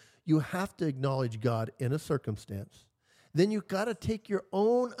 2, you have to acknowledge God in a circumstance. Then you've got to take your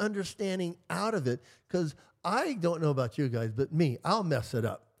own understanding out of it, because I don't know about you guys, but me, I'll mess it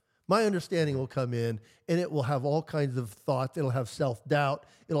up. My understanding will come in and it will have all kinds of thoughts. It'll have self-doubt.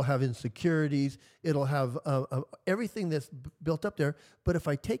 It'll have insecurities. It'll have everything that's built up there. But if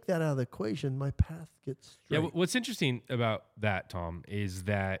I take that out of the equation, my path gets straight. Yeah, what's interesting about that, Tom, is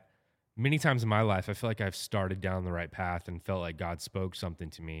that many times in my life, I feel like I've started down the right path and felt like God spoke something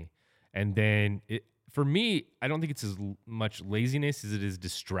to me. And then for me, I don't think it's as much laziness as it is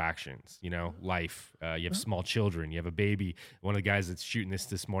distractions, life. You have small children, you have a baby. One of the guys that's shooting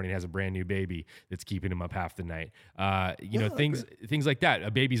this morning has a brand new baby that's keeping him up half the night. Things like that. A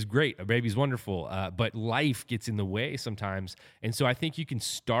baby's great. A baby's wonderful. But life gets in the way sometimes. And so I think you can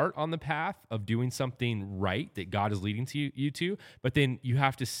start on the path of doing something right that God is leading you to, but then you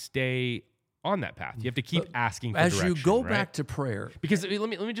have to stay on that path. You have to keep asking for As direction, you go right? back to prayer, Because let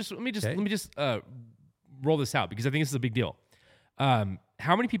me just roll this out, because I think this is a big deal.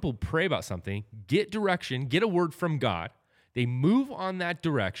 How many people pray about something, get direction, get a word from God, they move on that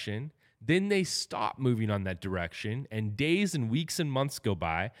direction, then they stop moving on that direction, and days and weeks and months go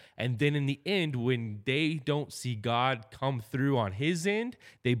by, and then in the end, when they don't see God come through on His end,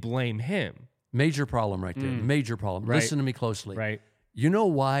 they blame Him. major problem right there. Major problem. Right. Listen to me closely. Right. You know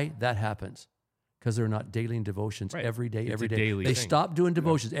why that happens? Because they're not daily in devotions Right. every day, It's every a day. daily They thing. stop doing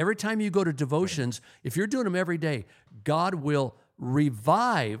devotions. Every time you go to devotions, if you're doing them every day, God will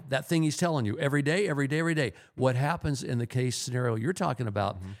revive that thing He's telling you every day, every day, every day. What happens in the case scenario you're talking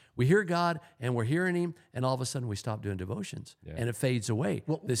about, we hear God and we're hearing Him, and all of a sudden we stop doing devotions and it fades away.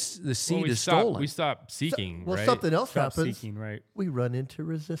 The seed is stolen. We stop seeking, Well, right? something else Stop happens. seeking, right. We run into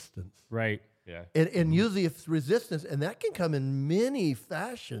resistance. Right. Yeah. And usually it's resistance, and that can come in many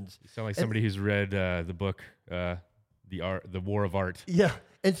fashions. You sound like somebody who's read the book, The War of Art. Yeah.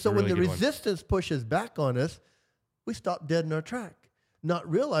 And so A when really the good one. resistance pushes back on us, we stop dead in our track, not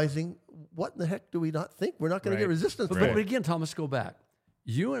realizing what in the heck do we not think? We're not going to get Right. resistance. But, from. but again, Thomas, go back.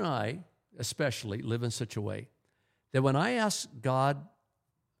 You and I, especially, live in such a way that when I ask God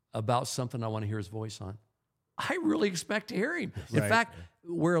about something I want to hear His voice on, I really expect to hear Him. In Right. fact,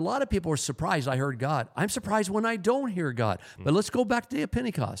 where a lot of people are surprised I heard God, I'm surprised when I don't hear God. But let's go back to the day of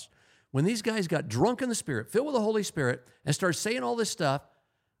Pentecost. When these guys got drunk in the Spirit, filled with the Holy Spirit, and started saying all this stuff,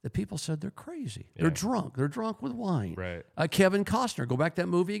 the people said they're crazy. They're drunk. They're drunk with wine. Right. Kevin Costner, go back to that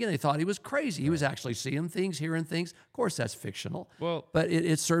movie again. They thought he was crazy. He was actually seeing things, hearing things. Of course, that's fictional. Well, but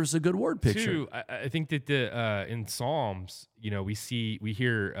it serves a good word picture. Two, I think that in Psalms, we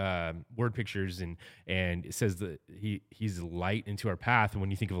hear word pictures, and it says that he's a light into our path. And when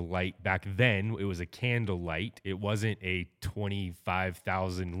you think of a light back then, it was a candle light. It wasn't a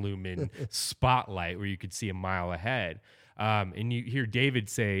 25,000 lumen spotlight where you could see a mile ahead. And you hear David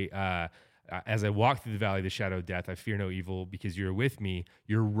say, as I walk through the valley of the shadow of death, I fear no evil because you're with me.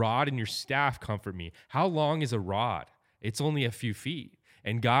 Your rod and your staff comfort me. How long is a rod? It's only a few feet.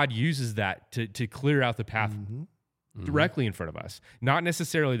 And God uses that to clear out the path directly in front of us. Not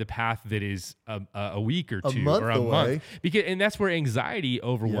necessarily the path that is a week or two month or a away. month. And that's where anxiety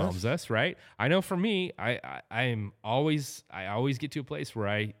overwhelms us, right? I know for me, I always get to a place where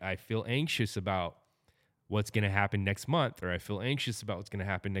I feel anxious about what's going to happen next month, or I feel anxious about what's going to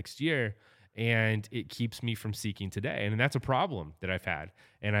happen next year, and it keeps me from seeking today. And that's a problem that I've had,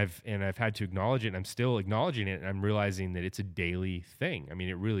 and I've had to acknowledge it, and I'm still acknowledging it, and I'm realizing that it's a daily thing. I mean,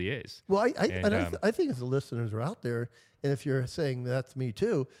 it really is. Well, I think as the listeners are out there, and if you're saying that's me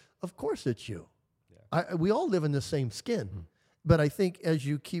too, of course it's you. Yeah. We all live in the same skin. But I think as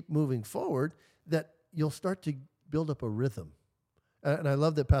you keep moving forward, that you'll start to build up a rhythm. And I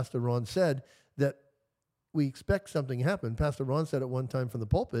love that Pastor Ron said that we expect something to happen. Pastor Ron said it one time from the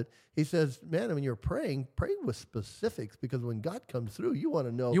pulpit. He says, man, when you're praying, pray with specifics, because when God comes through, you want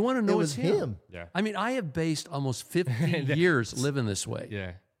to know. You want to know it it's was him. Yeah. I mean, I have based almost 50 years living this way.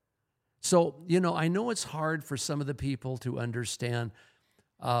 Yeah. So, I know it's hard for some of the people to understand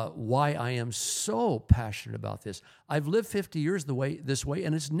why I am so passionate about this. I've lived 50 years this way,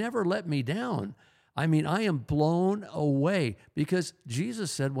 and it's never let me down. I mean, I am blown away because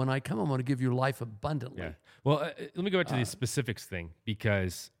Jesus said, when I come, I'm going to give you life abundantly. Yeah. Well, let me go back to the specifics thing,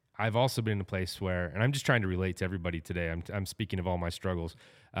 because I've also been in a place where, and I'm just trying to relate to everybody today. I'm speaking of all my struggles,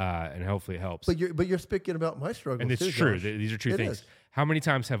 and hopefully it helps. But you're speaking about my struggles. And it's too, true. Josh. These are true It things. is. How many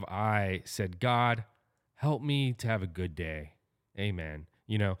times have I said, God, help me to have a good day? Amen.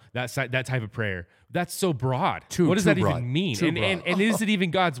 That type of prayer. That's so broad. What does that even mean? And is it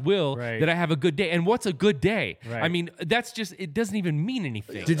even God's will that I have a good day? And what's a good day? Right. I mean, that's just, it doesn't even mean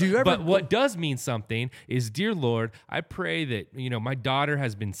anything. Did you ever- But what does mean something is, dear Lord, I pray that, my daughter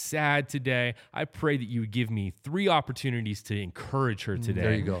has been sad today. I pray that you would give me 3 opportunities to encourage her today.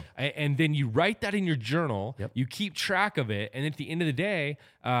 There you go. And then you write that in your journal. Yep. You keep track of it. And at the end of the day,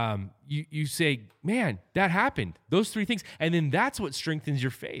 you say, man, that happened. Those 3 things. And then that's what strengthens your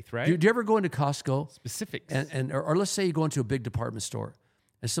faith, right? Do you ever go into Costco? Specifics. Or let's say you go into a big department store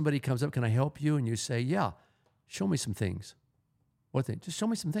and somebody comes up, can I help you? And you say, yeah, show me some things. What thing? Just show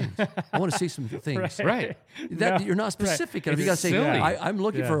me some things. I want to see some things. Right. You're not specific. Enough. You got to say, silly. I'm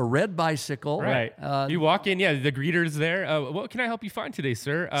looking for a red bicycle. Right. You walk in, the greeter's there. What can I help you find today,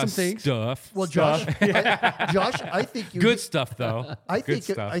 sir? Some things. Stuff. Well, Josh, Josh, I think you Good stuff, though. I Good think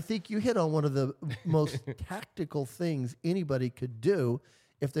stuff. I think you hit on one of the most tactical things anybody could do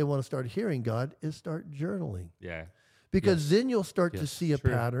if they want to start hearing God, is start journaling. Yeah. Because then you'll start to see a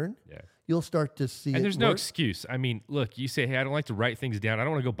pattern. Yeah. You'll start to see. And it there's no work. excuse. I mean, look, you say, hey, I don't like to write things down. I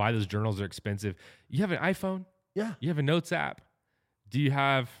don't want to go buy those journals. They're expensive. You have an iPhone? Yeah. You have a notes app? Do you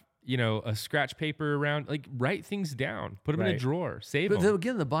have, a scratch paper around? Like, write things down. Put them in a Right. drawer. Save But them. then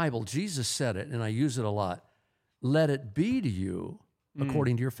again, the Bible, Jesus said it, and I use it a lot. Let it be to you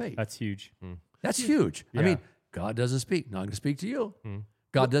according to your faith. That's huge. That's huge. I Yeah. mean, God doesn't speak, not going to speak to you.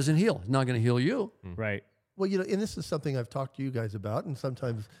 God doesn't heal, not going to heal you. Right. Well, and this is something I've talked to you guys about, and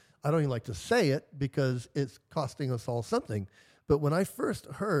sometimes I don't even like to say it because it's costing us all something. But when I first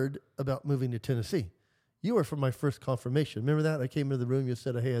heard about moving to Tennessee, you were from my first confirmation. Remember that? I came into the room, you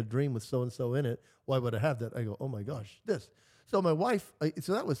said, hey, I had a dream with so-and-so in it. Why would I have that? I go, oh my gosh, this. So my wife,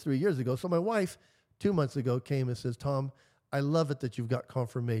 so that was 3 years ago. So my wife, 2 months ago, came and says, Tom, I love it that you've got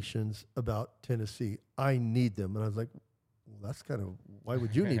confirmations about Tennessee. I need them. And I was like, well, that's kind of, why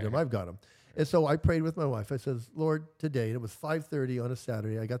would you need them? I've got them. And so I prayed with my wife. I says, Lord, today, and it was 5:30 on a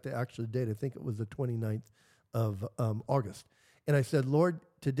Saturday. I got the actual date. I think it was the 29th of August. And I said, Lord,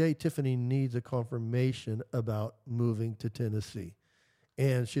 today Tiffany needs a confirmation about moving to Tennessee.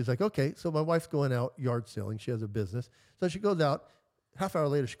 And she's like, okay. So my wife's going out yard selling. She has a business. So she goes out. Half hour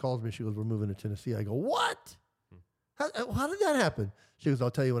later, she calls me. She goes, we're moving to Tennessee. I go, what? How did that happen? She goes,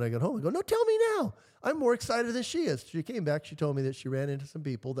 I'll tell you when I get home. I go, no, tell me now. I'm more excited than she is. She came back. She told me that she ran into some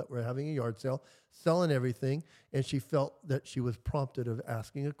people that were having a yard sale, selling everything, and she felt that she was prompted of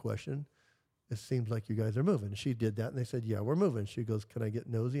asking a question. It seems like you guys are moving. She did that, and they said, yeah, we're moving. She goes, can I get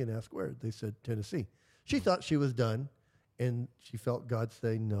nosy and ask where? They said, Tennessee. She thought she was done, and she felt God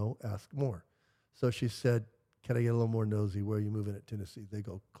say, no, ask more. So she said, can I get a little more nosy? Where are you moving at Tennessee? They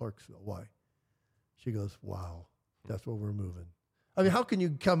go, Clarksville. Why? She goes, wow, that's where we're moving. I mean, how can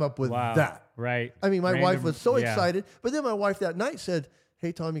you come up with Wow. that? Right. I mean, my wife Random- was so yeah. excited. But then my wife that night said,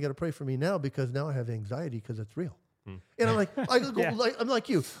 hey, Tom, you got to pray for me now because now I have anxiety because it's real. And I'm like, I'm like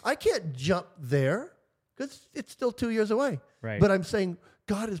you. I can't jump there because it's still 2 years away. Right. But I'm saying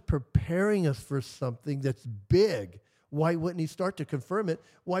God is preparing us for something that's big. Why wouldn't he start to confirm it?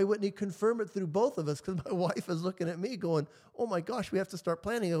 Why wouldn't he confirm it through both of us? Because my wife is looking at me going, oh my gosh, we have to start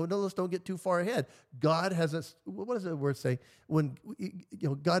planning. Oh, no, let's don't get too far ahead. God has us, what does the word say? When,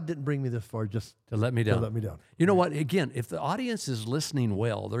 God didn't bring me this far just To let me to down. let me down. You know what? Again, if the audience is listening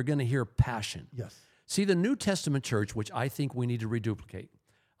well, they're going to hear passion. Yes. See, the New Testament church, which I think we need to reduplicate.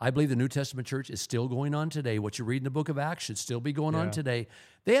 I believe the New Testament church is still going on today. What you read in the book of Acts should still be going on today.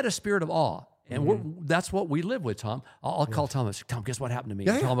 They had a spirit of awe. And that's what we live with, Tom. I'll call Tom and say, Tom, guess what happened to me?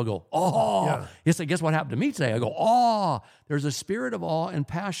 Yeah, And yeah. Tom will go, oh. Yeah. He'll say, guess what happened to me today? I go, oh. There's a spirit of awe and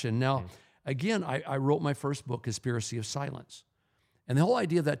passion. Now, again, I wrote my first book, Conspiracy of Silence. And the whole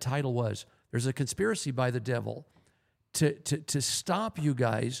idea of that title was, there's a conspiracy by the devil to stop you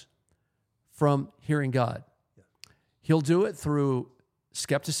guys from hearing God. He'll do it through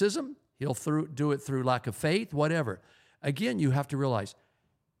skepticism. He'll do it through lack of faith, whatever. Again, you have to realize,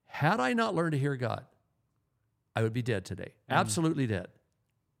 had I not learned to hear God, I would be dead today. Absolutely dead.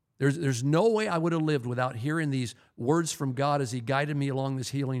 There's no way I would have lived without hearing these words from God as he guided me along this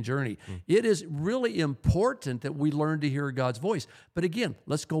healing journey. It is really important that we learn to hear God's voice. But again,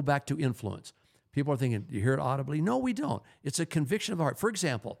 let's go back to influence. People are thinking, do you hear it audibly? No, we don't. It's a conviction of the heart. For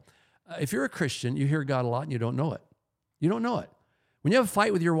example, if you're a Christian, you hear God a lot and you don't know it. You don't know it. When you have a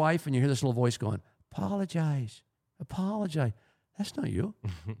fight with your wife and you hear this little voice going, apologize, apologize. That's not you.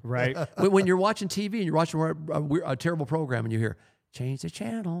 Right. When you're watching TV and you're watching a terrible program and you hear, change the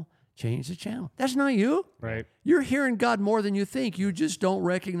channel, change the channel. That's not you. Right. You're hearing God more than you think. You just don't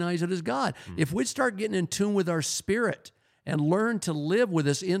recognize it as God. If we'd start getting in tune with our spirit and learn to live with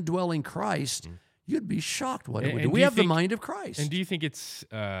this indwelling Christ, you'd be shocked what it would do. We have the mind of Christ. And do you think it's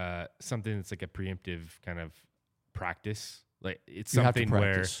something that's like a preemptive kind of practice? Like it's You have to something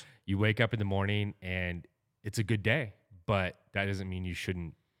where practice. you wake up in the morning and it's a good day, but that doesn't mean you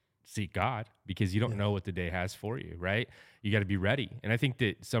shouldn't seek God because you don't know what the day has for you, right? You got to be ready. And I think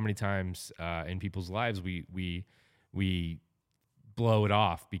that so many times in people's lives, we blow it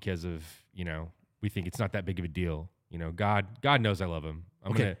off because of, we think it's not that big of a deal. God knows I love him.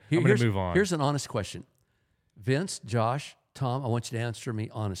 I'm going to move on. Here's an honest question. Vince, Josh, Tom, I want you to answer me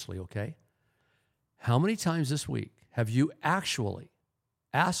honestly, okay? How many times this week have you actually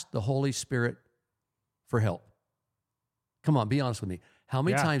asked the Holy Spirit for help? Come on, be honest with me. How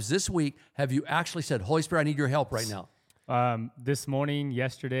many times this week have you actually said, Holy Spirit, I need your help right now? This morning,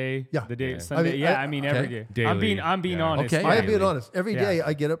 yesterday, Yeah. the day, Yeah. Sunday. I mean, Every okay. day. Daily. I'm being Yeah. honest. Okay. I am being Daily. honest. Every Yeah. day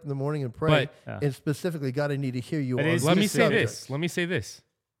I get up in the morning and pray, But- and specifically, God, I need to hear you. But on it's Let me these say subjects. this. Let me say this.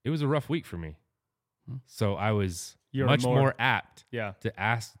 It was a rough week for me. So I was You're much more- more apt Yeah. to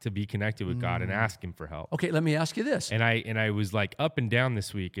ask to be connected with God and ask him for help. Okay, let me ask you this. And I was like up and down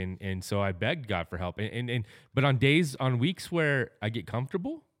this week, and so I begged God for help. But on weeks where I get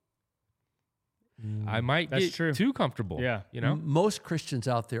comfortable, I might That's get true. too comfortable. Yeah. Most Christians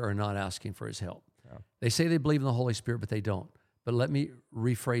out there are not asking for his help. They say they believe in the Holy Spirit, but they don't. But let me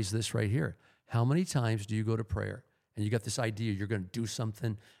rephrase this right here. How many times do you go to prayer and you got this idea you're going to do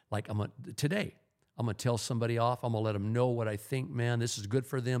something like today? I'm going to tell somebody off. I'm going to let them know what I think, man, this is good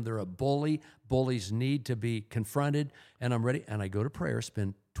for them. They're a bully. Bullies need to be confronted. And I'm ready. And I go to prayer,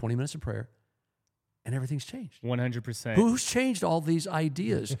 spend 20 minutes of prayer, and everything's changed. 100%. Who's changed all these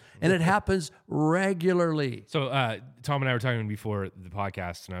ideas? And it happens regularly. So Tom and I were talking before the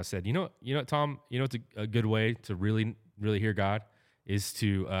podcast, and I said, you know, Tom, what's a good way to really, really hear God is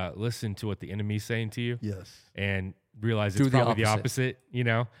to listen to what the enemy's saying to you. Yes. And realize Do it's the probably the opposite.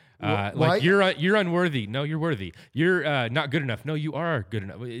 opposite. Why- Like you're unworthy. No, you're worthy. You're not good enough. No, you are good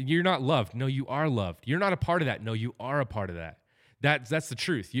enough. You're not loved. No, you are loved. You're not a part of that. No, you are a part of that. That's the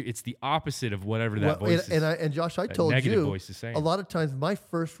truth. It's the opposite of whatever that Well, voice is. and Josh, I that told negative you voice is saying. a lot of times my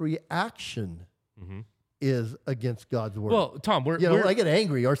first reaction is against God's word. Well, Tom, when I get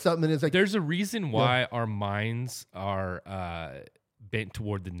angry or something, it's like there's a reason why our minds are bent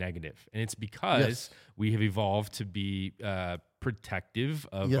toward the negative, and it's because Yes. we have evolved to be protective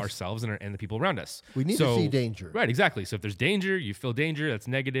of Yes. ourselves and the people around us. We need to see danger. Right, exactly. So if there's danger, you feel danger, that's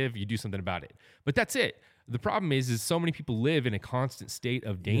negative, you do something about it. But that's it. The problem is so many people live in a constant state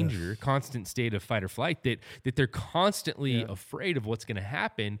of danger, constant state of fight or flight that they're constantly afraid of what's going to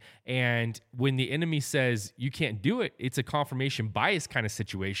happen. And when the enemy says you can't do it, it's a confirmation bias kind of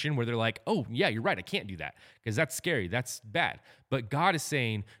situation where they're like, oh, yeah, you're right. I can't do that because that's scary. That's bad. But God is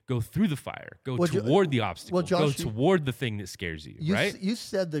saying, go through the fire, go Well, toward the obstacle, well, Josh, go toward the thing that scares you, right? You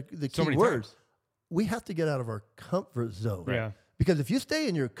said the So key many words. times. We have to get out of our comfort zone. Yeah. Because if you stay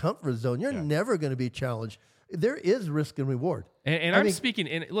in your comfort zone, you're never going to be challenged. There is risk and reward. And I I'm mean- speaking,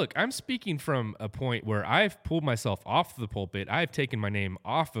 and look, I'm speaking from a point where I've pulled myself off the pulpit. I've taken my name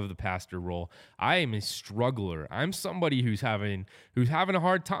off of the pastor role. I am a struggler. I'm somebody who's having a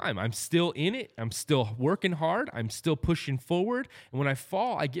hard time. I'm still in it. I'm still working hard. I'm still pushing forward. And when I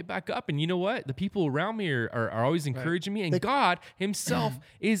fall, I get back up. And you know what? The people around me are always encouraging me. And God Himself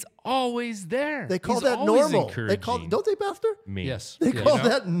is always there. They call He's that always normal. They call, encouraging don't they, Pastor? me. Yes. They Yes. call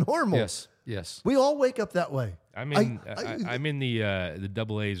that normal. Yes. We all wake up that way. I'm in the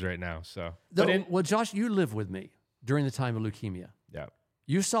double A's right now. So Well, Josh, you lived with me during the time of leukemia. yeah.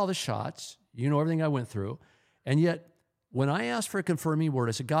 You saw the shots. You know everything I went through. And yet, when I asked for a confirming word,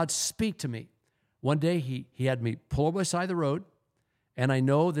 I said, God, speak to me. One day, he had me pull over by the side of the road. And I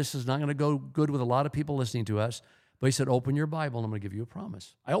know this is not going to go good with a lot of people listening to us. But he said, open your Bible and I'm going to give you a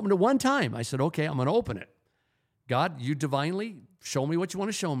promise. I opened it one time. I said, okay, I'm going to open it. God, you divinely show me what you want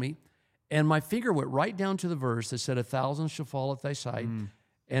to show me. And my finger went right down to the verse that said, 1,000 shall fall at thy side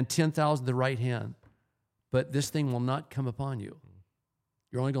and 10,000 at the right hand. But this thing will not come upon you.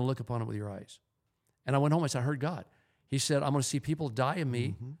 You're only going to look upon it with your eyes. And I went home. I said, I heard God. He said, I'm going to see people die in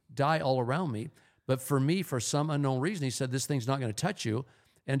me, die all around me. But for me, for some unknown reason, he said, this thing's not going to touch you.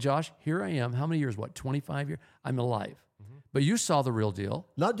 And Josh, here I am. How many years? 25 years? I'm alive. But you saw the real deal.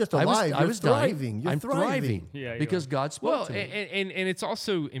 Not just I alive, was you're dying. thriving. You're I'm thriving. Yeah, you because God spoke Well, to me. and it's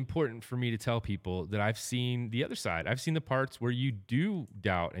also important for me to tell people that I've seen the other side. I've seen the parts where you do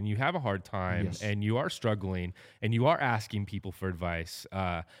doubt and you have a hard time and you are struggling and you are asking people for advice.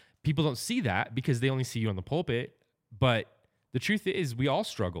 People don't see that because they only see you on the pulpit. But the truth is, we all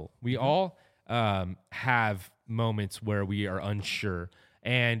struggle. We all have moments where we are unsure.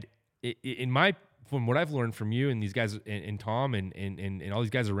 And from what I've learned from you and these guys and Tom and all these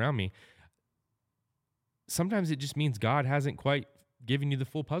guys around me, sometimes it just means God hasn't quite given you the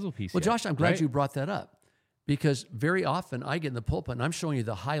full puzzle piece. Well, yet, Josh, I'm glad right? you brought that up because very often I get in the pulpit and I'm showing you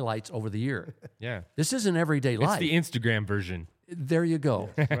the highlights over the year. Yeah. This isn't everyday It's life. the Instagram version. There you go.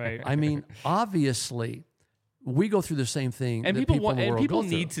 Right. I mean, obviously, we go through the same thing And that people people want, in the and world people go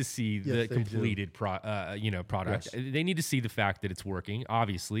through. need to see the they do. completed product. Yes. They need to see the fact that it's working.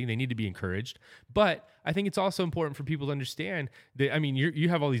 Obviously, they need to be encouraged. But I think it's also important for people to understand that. I mean, you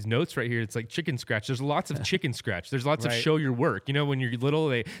have all these notes right here. It's like chicken scratch. There's lots of chicken scratch. There's lots of Right. show your work. You know, when you're little,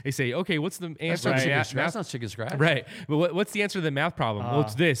 they say, okay, what's the That's answer? not to chicken that scratch. math- That's not chicken scratch. Right, but what's the answer to the math problem? Well,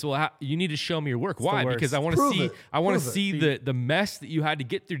 it's this. Well, you need to show me your work. Why? worst. Because I want to Prove see. it. I want to Prove see the mess that you had to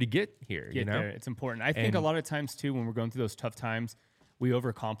get through to get here. Get you know, there. It's important. I think a And- lot of times too, when we're going through those tough times, we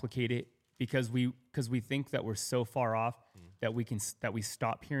overcomplicate it because we think that we're so far off that we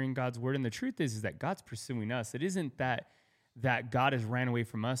stop hearing God's word. And the truth is that God's pursuing us. It isn't that God has ran away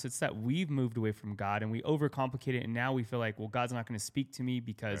from us. It's that we've moved away from God and we overcomplicate it. And now we feel like, well, God's not going to speak to me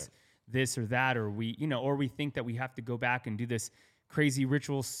because this or that, or we think that we have to go back and do this crazy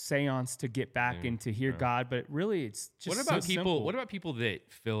ritual seance to get back and to hear God. But really, it's just what about so people? simple. What about people that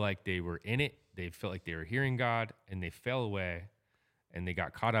feel like they were in it? They felt like they were hearing God, and they fell away, and they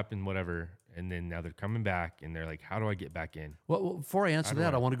got caught up in whatever, and then now they're coming back, and they're like, "How do I get back in?" Well, before I answer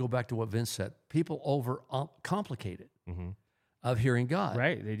that, I want to go back to what Vince said. People overcomplicate it of hearing God.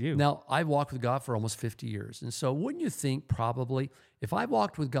 Right, they do. Now, I've walked with God for almost 50 years. And so wouldn't you think probably if I've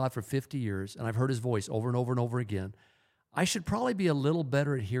walked with God for 50 years and I've heard his voice over and over and over again, I should probably be a little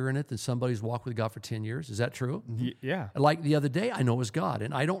better at hearing it than somebody who's walked with God for 10 years. Is that true? Yeah. Like the other day, I know it was God,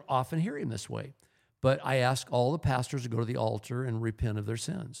 and I don't often hear him this way. But I ask all the pastors to go to the altar and repent of their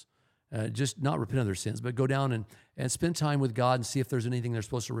sins. Just not repent of their sins, but go down and spend time with God and see if there's anything they're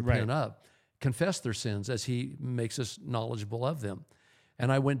supposed to repent Right. of. Confess their sins as he makes us knowledgeable of them.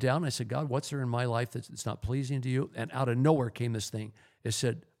 And I went down and I said, God, what's there in my life that's not pleasing to you? And out of nowhere came this thing. It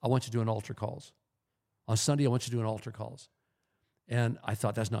said, I want you to do an altar calls. On Sunday, I want you to do an altar calls. And I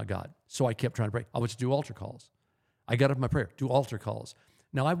thought, that's not God. So I kept trying to pray. I want you to do altar calls. I got up in my prayer, do altar calls.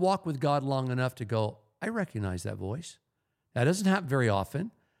 Now, I walked with God long enough to go, I recognize that voice. That doesn't happen very often.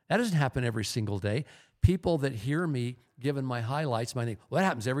 That doesn't happen every single day. People that hear me giving my highlights might think, well, that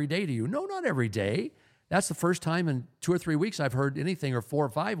happens every day to you. No, not every day. That's the first time in 2 or 3 weeks I've heard anything, or 4 or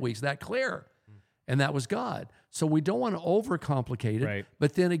 5 weeks, that clear. And that was God. So we don't want to overcomplicate it. Right.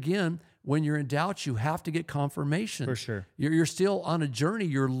 But then again, when you're in doubt, you have to get confirmation. For sure. You're still on a journey.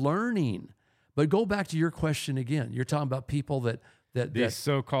 You're learning. But go back to your question again. You're talking about people that This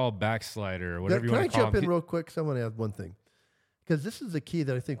so-called backslider, or whatever you Can I want to call jump in them. real quick? Someone add one thing. Because this is the key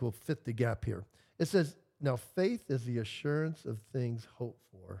that I think will fit the gap here. It says, now faith is the assurance of things hoped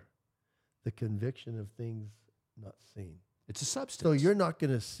for, the conviction of things not seen. it's a substance. So you're not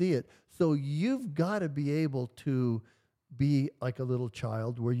going to see it. So you've got to be able to be like a little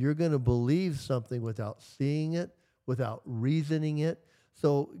child where you're going to believe something without seeing it, without reasoning it.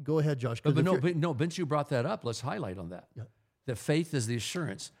 So go ahead, Josh. 'cause if you're- No, Vince, you brought that up. Let's highlight on that. Yeah. That faith is the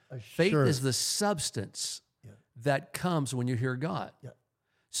assurance. Faith Assurance. is the substance Yeah. that comes when you hear God. Yeah.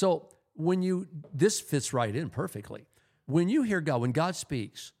 So this fits right in perfectly. When you hear God, when God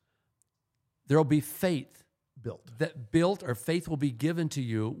speaks, there'll be faith built. that built, or faith will be given to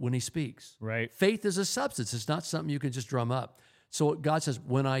you when he speaks. Right. Faith is a substance. It's not something you can just drum up. So God says,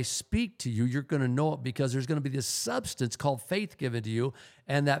 when I speak to you, you're going to know it because there's going to be this substance called faith given to you.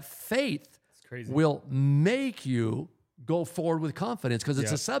 And that faith crazy. will make you go forward with confidence because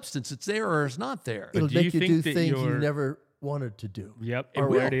it's Yeah. a substance. It's there or it's not there. It'll do you make you think do that things you you're- never wanted to do. Yep. Or There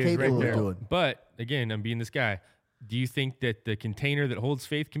will, it is, capable right of there. doing. But again, I'm being this guy. Do you think that the container that holds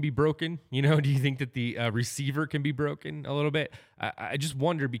faith can be broken? You know, do you think that the receiver can be broken a little bit? I just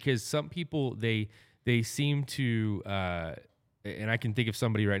wonder because some people they seem to, and I can think of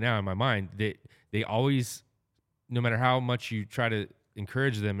somebody right now in my mind that they always, no matter how much you try to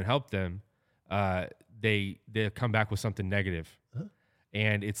encourage them and help them, they come back with something negative.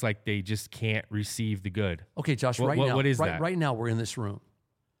 and it's like they just can't receive the good. Okay, Josh, What- right what- now, what is right, that? right now we're in this room.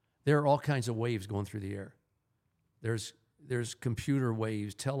 There are all kinds of waves going through the air. There's computer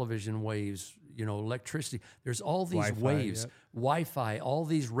waves, television waves, electricity. There's all these Wi-Fi, waves, yep. Wi-Fi, all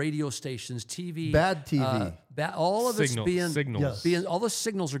these radio stations, TV, Bad TV. all of Signals. all the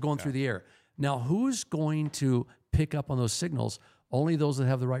signals are going through the air. Now, who's going to pick up on those signals? Only those that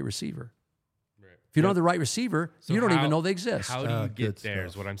have the right receiver. If you don't have the right receiver, So you don't how- even know they exist. How do you good get there?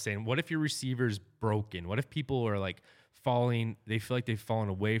 Is stuff. what I'm saying. What if your receiver's broken? What if people are like falling? They feel like they've fallen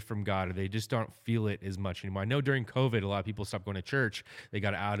away from God, or they just don't feel it as much anymore. I know during COVID, a lot of people stopped going to church. They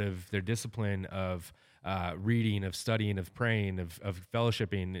got out of their discipline of reading, of studying, of praying, of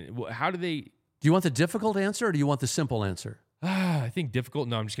fellowshipping. How do they? Do you want the difficult answer or do you want the simple answer? I think difficult.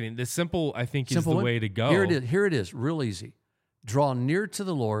 No, I'm just kidding. The simple, I think, is Simple the one? way to go. Here it is. Here it is. Real easy. Draw near to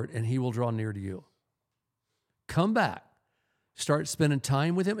the Lord, and He will draw near to you. Come back. Start spending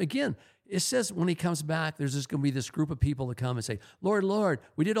time with Him. Again, it says when He comes back, there's just going to be this group of people that come and say, Lord, Lord,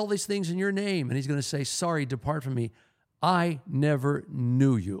 we did all these things in your name. And He's going to say, sorry, depart from me. I never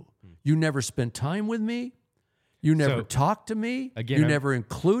knew you. You never spent time with me. You never So, talked to me. again, you I'm- never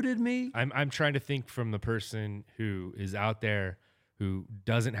included me. I'm trying to think from the person who is out there who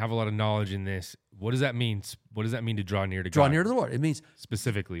doesn't have a lot of knowledge in this. What does that mean? What does that mean to draw near to Draw God? near to the Lord. It means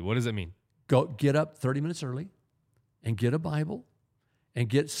Specifically, what does it mean? go get up 30 minutes early and get a Bible and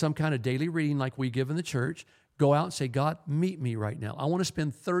get some kind of daily reading like we give in the church. Go out and say, God, meet me right now. I want to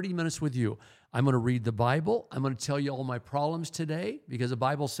spend 30 minutes with you. I'm going to read the Bible. I'm going to tell you all my problems today because the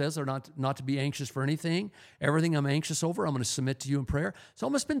Bible says they're not to be anxious for anything. Everything I'm anxious over, I'm going to submit to you in prayer. So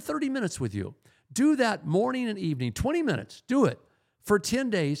I'm going to spend 30 minutes with you. Do that morning and evening, 20 minutes. Do it. For 10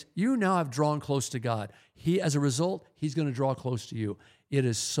 days, you now have drawn close to God. As a result, He's going to draw close to you. It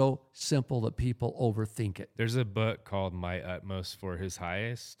is so simple that people overthink it. There's a book called My Utmost for His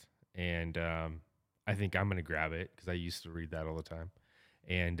Highest, and I think I'm going to grab it because I used to read that all the time.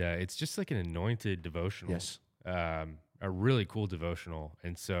 And it's just like an anointed devotional. Yes. A really cool devotional.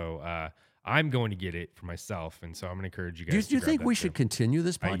 And so I'm going to get it for myself. And so I'm going to encourage you guys Do you to grab think that we too. should continue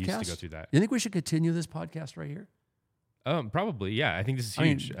this I podcast? used to go through that. You think we should continue this podcast right here? Probably, yeah. I think this is I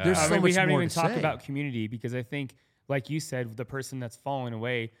mean, huge. there's I so mean, we much haven't more even to talked say. about community because I think, like you said, the person that's fallen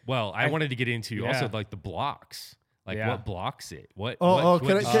away. well, I wanted to get into also Yeah. like the blocks. Like Yeah. what blocks it? What Can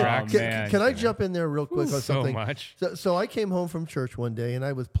man. I jump in there real quick on so something? much. So I came home from church one day and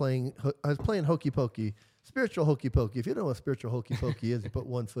I was playing hokey pokey, spiritual hokey pokey. If you don't know what spiritual hokey pokey is, you put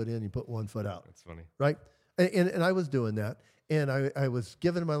one foot in, you put one foot out, That's funny. right? And I was doing that, and I was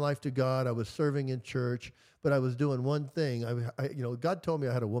giving my life to God. I was serving in church, but I was doing one thing. God told me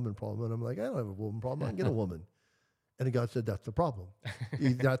I had a woman problem, and I'm like, I don't have a woman problem. I can get a woman. And God said, that's the problem.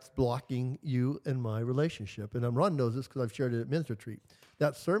 That's blocking you and my relationship. And Ron knows this because I've shared it at men's retreat.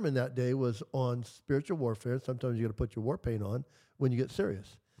 That sermon that day was on spiritual warfare. Sometimes you got to put your war paint on when you get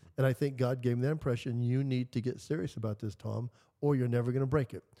serious. And I think God gave me that impression, you need to get serious about this, Tom, or you're never going to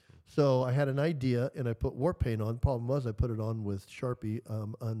break it. So I had an idea, and I put war paint on. The problem was I put it on with Sharpie,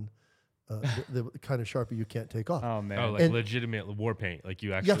 the kind of Sharpie you can't take off. Oh man. Oh, like And- legitimate war paint, like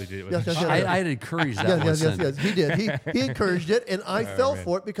you actually did it with yes, a yes, Sharpie. yes. I'd encourage that. Yes. He did. He encouraged it, and I fell man.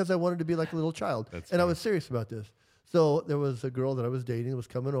 for it because I wanted to be like a little child. That's and I funny. was serious about this. So there was a girl that I was dating that was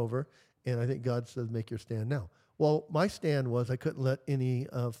coming over, and I think God says, make your stand now. Well, my stand was I couldn't let any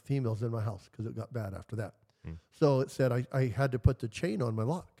females in my house because it got bad after that. So it said I had to put the chain on my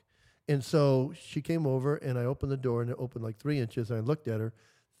lock. And so she came over, and I opened the door, and it opened like 3 inches, and I looked at her.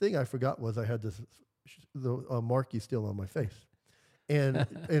 Thing I forgot was I had the marky still on my face. And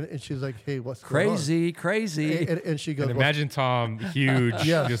she's like, hey, what's going on? Crazy. And she goes, And well, imagine Tom, huge,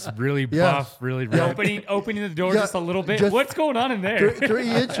 Yes. just really Yes. buff, really Yeah. ripped. Opening the door Yeah, just a little bit. just- What's going on in there? 3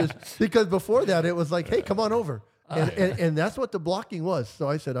 inches, because before that it was like, hey, come on over. And that's what the blocking was. So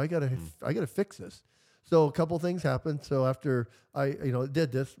I said, I gotta fix this. So a couple things happened. So after I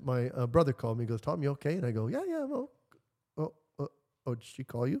did this, my brother called me. He goes, Tom, you okay? And I go, yeah. Oh, did she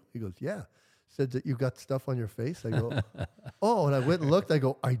call you? He goes, yeah. Said that you got stuff on your face. I go, oh, and I went and looked. I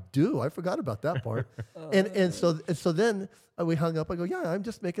go, I do. I forgot about that part. And so then we hung up. I go, yeah, I'm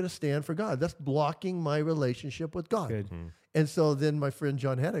just making a stand for God. That's blocking my relationship with God. Good. And so then my friend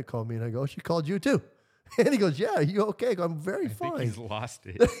John Haddock called me, and I go, she called you too. And he goes, yeah, you okay? I go, I'm very I think fine. he's lost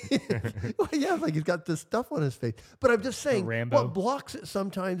it. Well, yeah, like he's got this stuff on his face. But I'm just saying, Rambo. what blocks it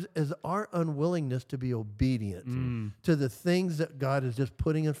sometimes is our unwillingness to be obedient to the things that God is just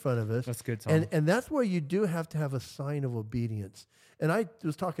putting in front of us. That's good, Tom. And that's where you do have to have a sign of obedience. And I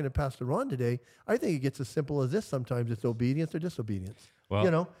was talking to Pastor Ron today. I think it gets as simple as this sometimes. It's obedience or disobedience.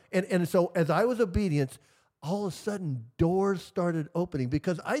 Well- And so as I was obedient, all of a sudden doors started opening,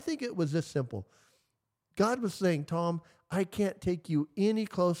 because I think it was this simple. God was saying, Tom, I can't take you any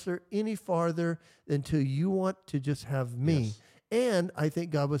closer, any farther until you want to just have me. Yes. And I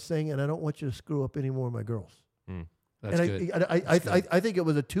think God was saying, and I don't want you to screw up any more of my girls. That's and good. I think it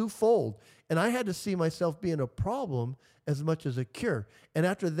was a twofold. And I had to see myself being a problem as much as a cure. And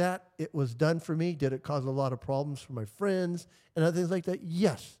after that, it was done for me. Did it cause a lot of problems for my friends and other things like that?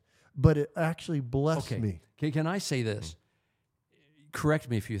 Yes. But it actually blessed me. Okay, can I say this? Correct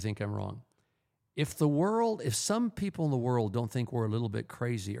me if you think I'm wrong. If some people in the world don't think we're a little bit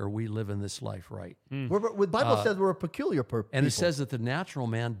crazy or we live in this life right, The Bible says we're a peculiar people. and it says that the natural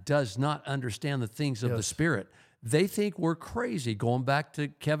man does not understand the things of the spirit, they think we're crazy. Going back to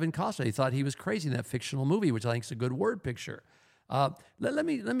Kevin Costner, they thought he was crazy in that fictional movie, which I think is a good word picture. Let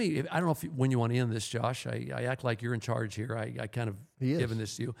me. I don't know when you want to end this, Josh. I act like you're in charge here. I kind of given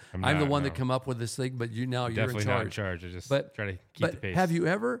this to you. I'm the one that come up with this thing, but you're Definitely in charge. not in charge. I just try to keep the pace. Have you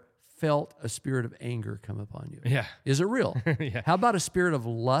ever felt a spirit of anger come upon you? Yeah. Is it real? Yeah. How about a spirit of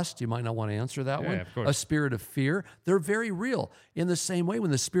lust? You might not want to answer that one. of course. A spirit of fear. They're very real. In the same way, when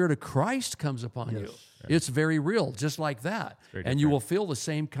the Spirit of Christ comes upon you, it's very real, just like that. And you will feel the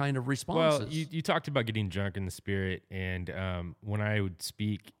same kind of responses. Well, you talked about getting drunk in the spirit, and when I would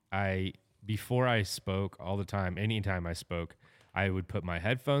speak, before I spoke all the time, anytime I spoke, I would put my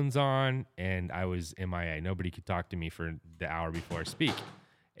headphones on, and I was MIA. Nobody could talk to me for the hour before I speak.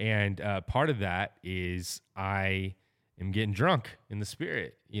 And part of that is I am getting drunk in the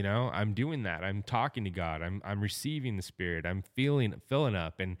spirit. You know, I'm doing that. I'm talking to God. I'm receiving the Spirit. I'm filling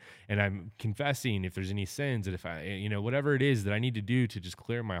up, and I'm confessing if there's any sins, and if I, whatever it is that I need to do to just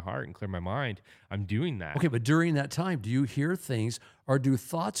clear my heart and clear my mind, I'm doing that. Okay, but during that time, do you hear things, or do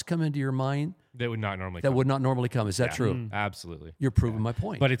thoughts come into your mind That would not normally that come. would not normally come? Is that true? Absolutely. You're proving my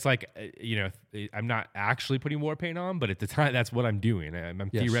point. But it's like, I'm not actually putting war paint on, but at the time, that's what I'm doing. I'm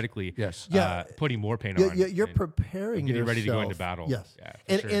theoretically putting war paint on. You're and preparing getting yourself. ready to go into battle. Yes. Yeah,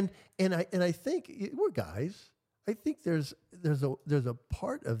 for sure. And I think we're guys. I think there's a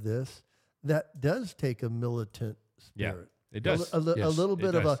part of this that does take a militant spirit. It does. A little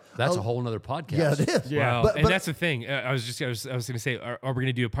bit of a. That's a whole nother podcast. Yeah, it is. Yeah, But that's the thing. I was going to say, are we going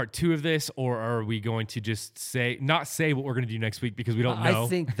to do a part 2 of this, or are we going to just not say what we're going to do next week because we don't know? I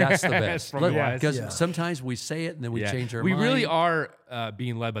think that's the best. Because Sometimes sometimes we say it and then we change our we mind. really are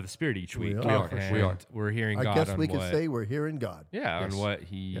being led by the Spirit each week. We are. We are. We're hearing I God. guess on we could what, say we're hearing God. on what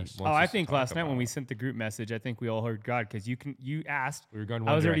He. Wants I us to think talk last night when about. we sent the group message, I think we all heard God, because you asked. We were going I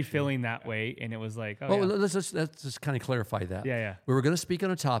one was already direction. feeling that way, and it was like, Well, let's just kind of clarify that. Yeah. We were going to speak on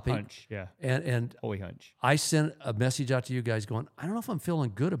a topic. hunch, And holy hunch. I sent a message out to you guys going, I don't know if I'm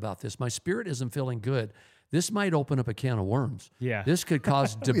feeling good about this. My spirit isn't feeling good. This might open up a can of worms. Yeah. This could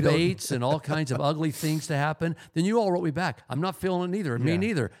cause debates and all kinds of ugly things to happen. Then you all wrote me back. I'm not feeling it neither. Me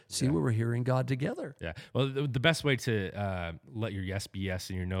neither. See, we were hearing God together. Yeah. Well, the best way to let your yes be yes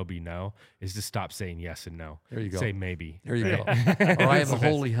and your no be no is to stop saying yes and no. There you go. Say maybe. There you go. Or I have a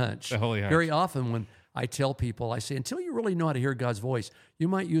holy hunch. A holy hunch. Very often when I tell people, I say, until you really know how to hear God's voice, you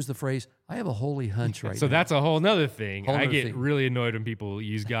might use the phrase, I have a holy hunch right So now. that's a whole nother thing. Whole I nother get thing. really annoyed when people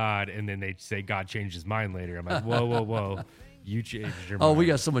use God and then they say God changed his mind later. I'm like, whoa. You changed your mind. Oh, we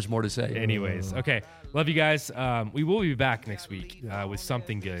got so much more to say. Anyways, okay. Love you guys. We will be back next week with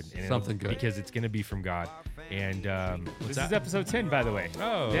something good. And Something good. Because it's going to be from God. And This is episode 10, by the way.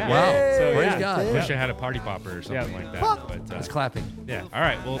 Oh, Yeah. Wow. So, Praise yeah. God. I wish I had a party popper or something like that. But It's clapping. yeah. All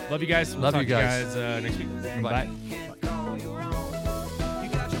right. Well, love you guys. We'll Love talk you to you guys. guys next week. Bye. You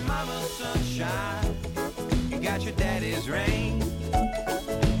got your mama's sunshine. You got your daddy's rain.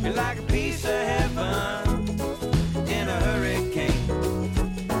 You're like a piece of heaven in a hurricane.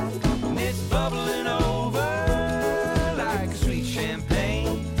 And it's bubbling over like sweet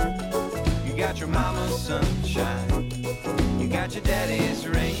champagne. You got your mama's sunshine. You got your daddy's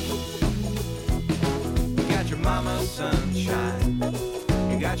rain. You got your mama's sunshine.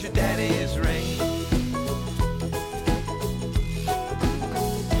 You got your daddy's rain.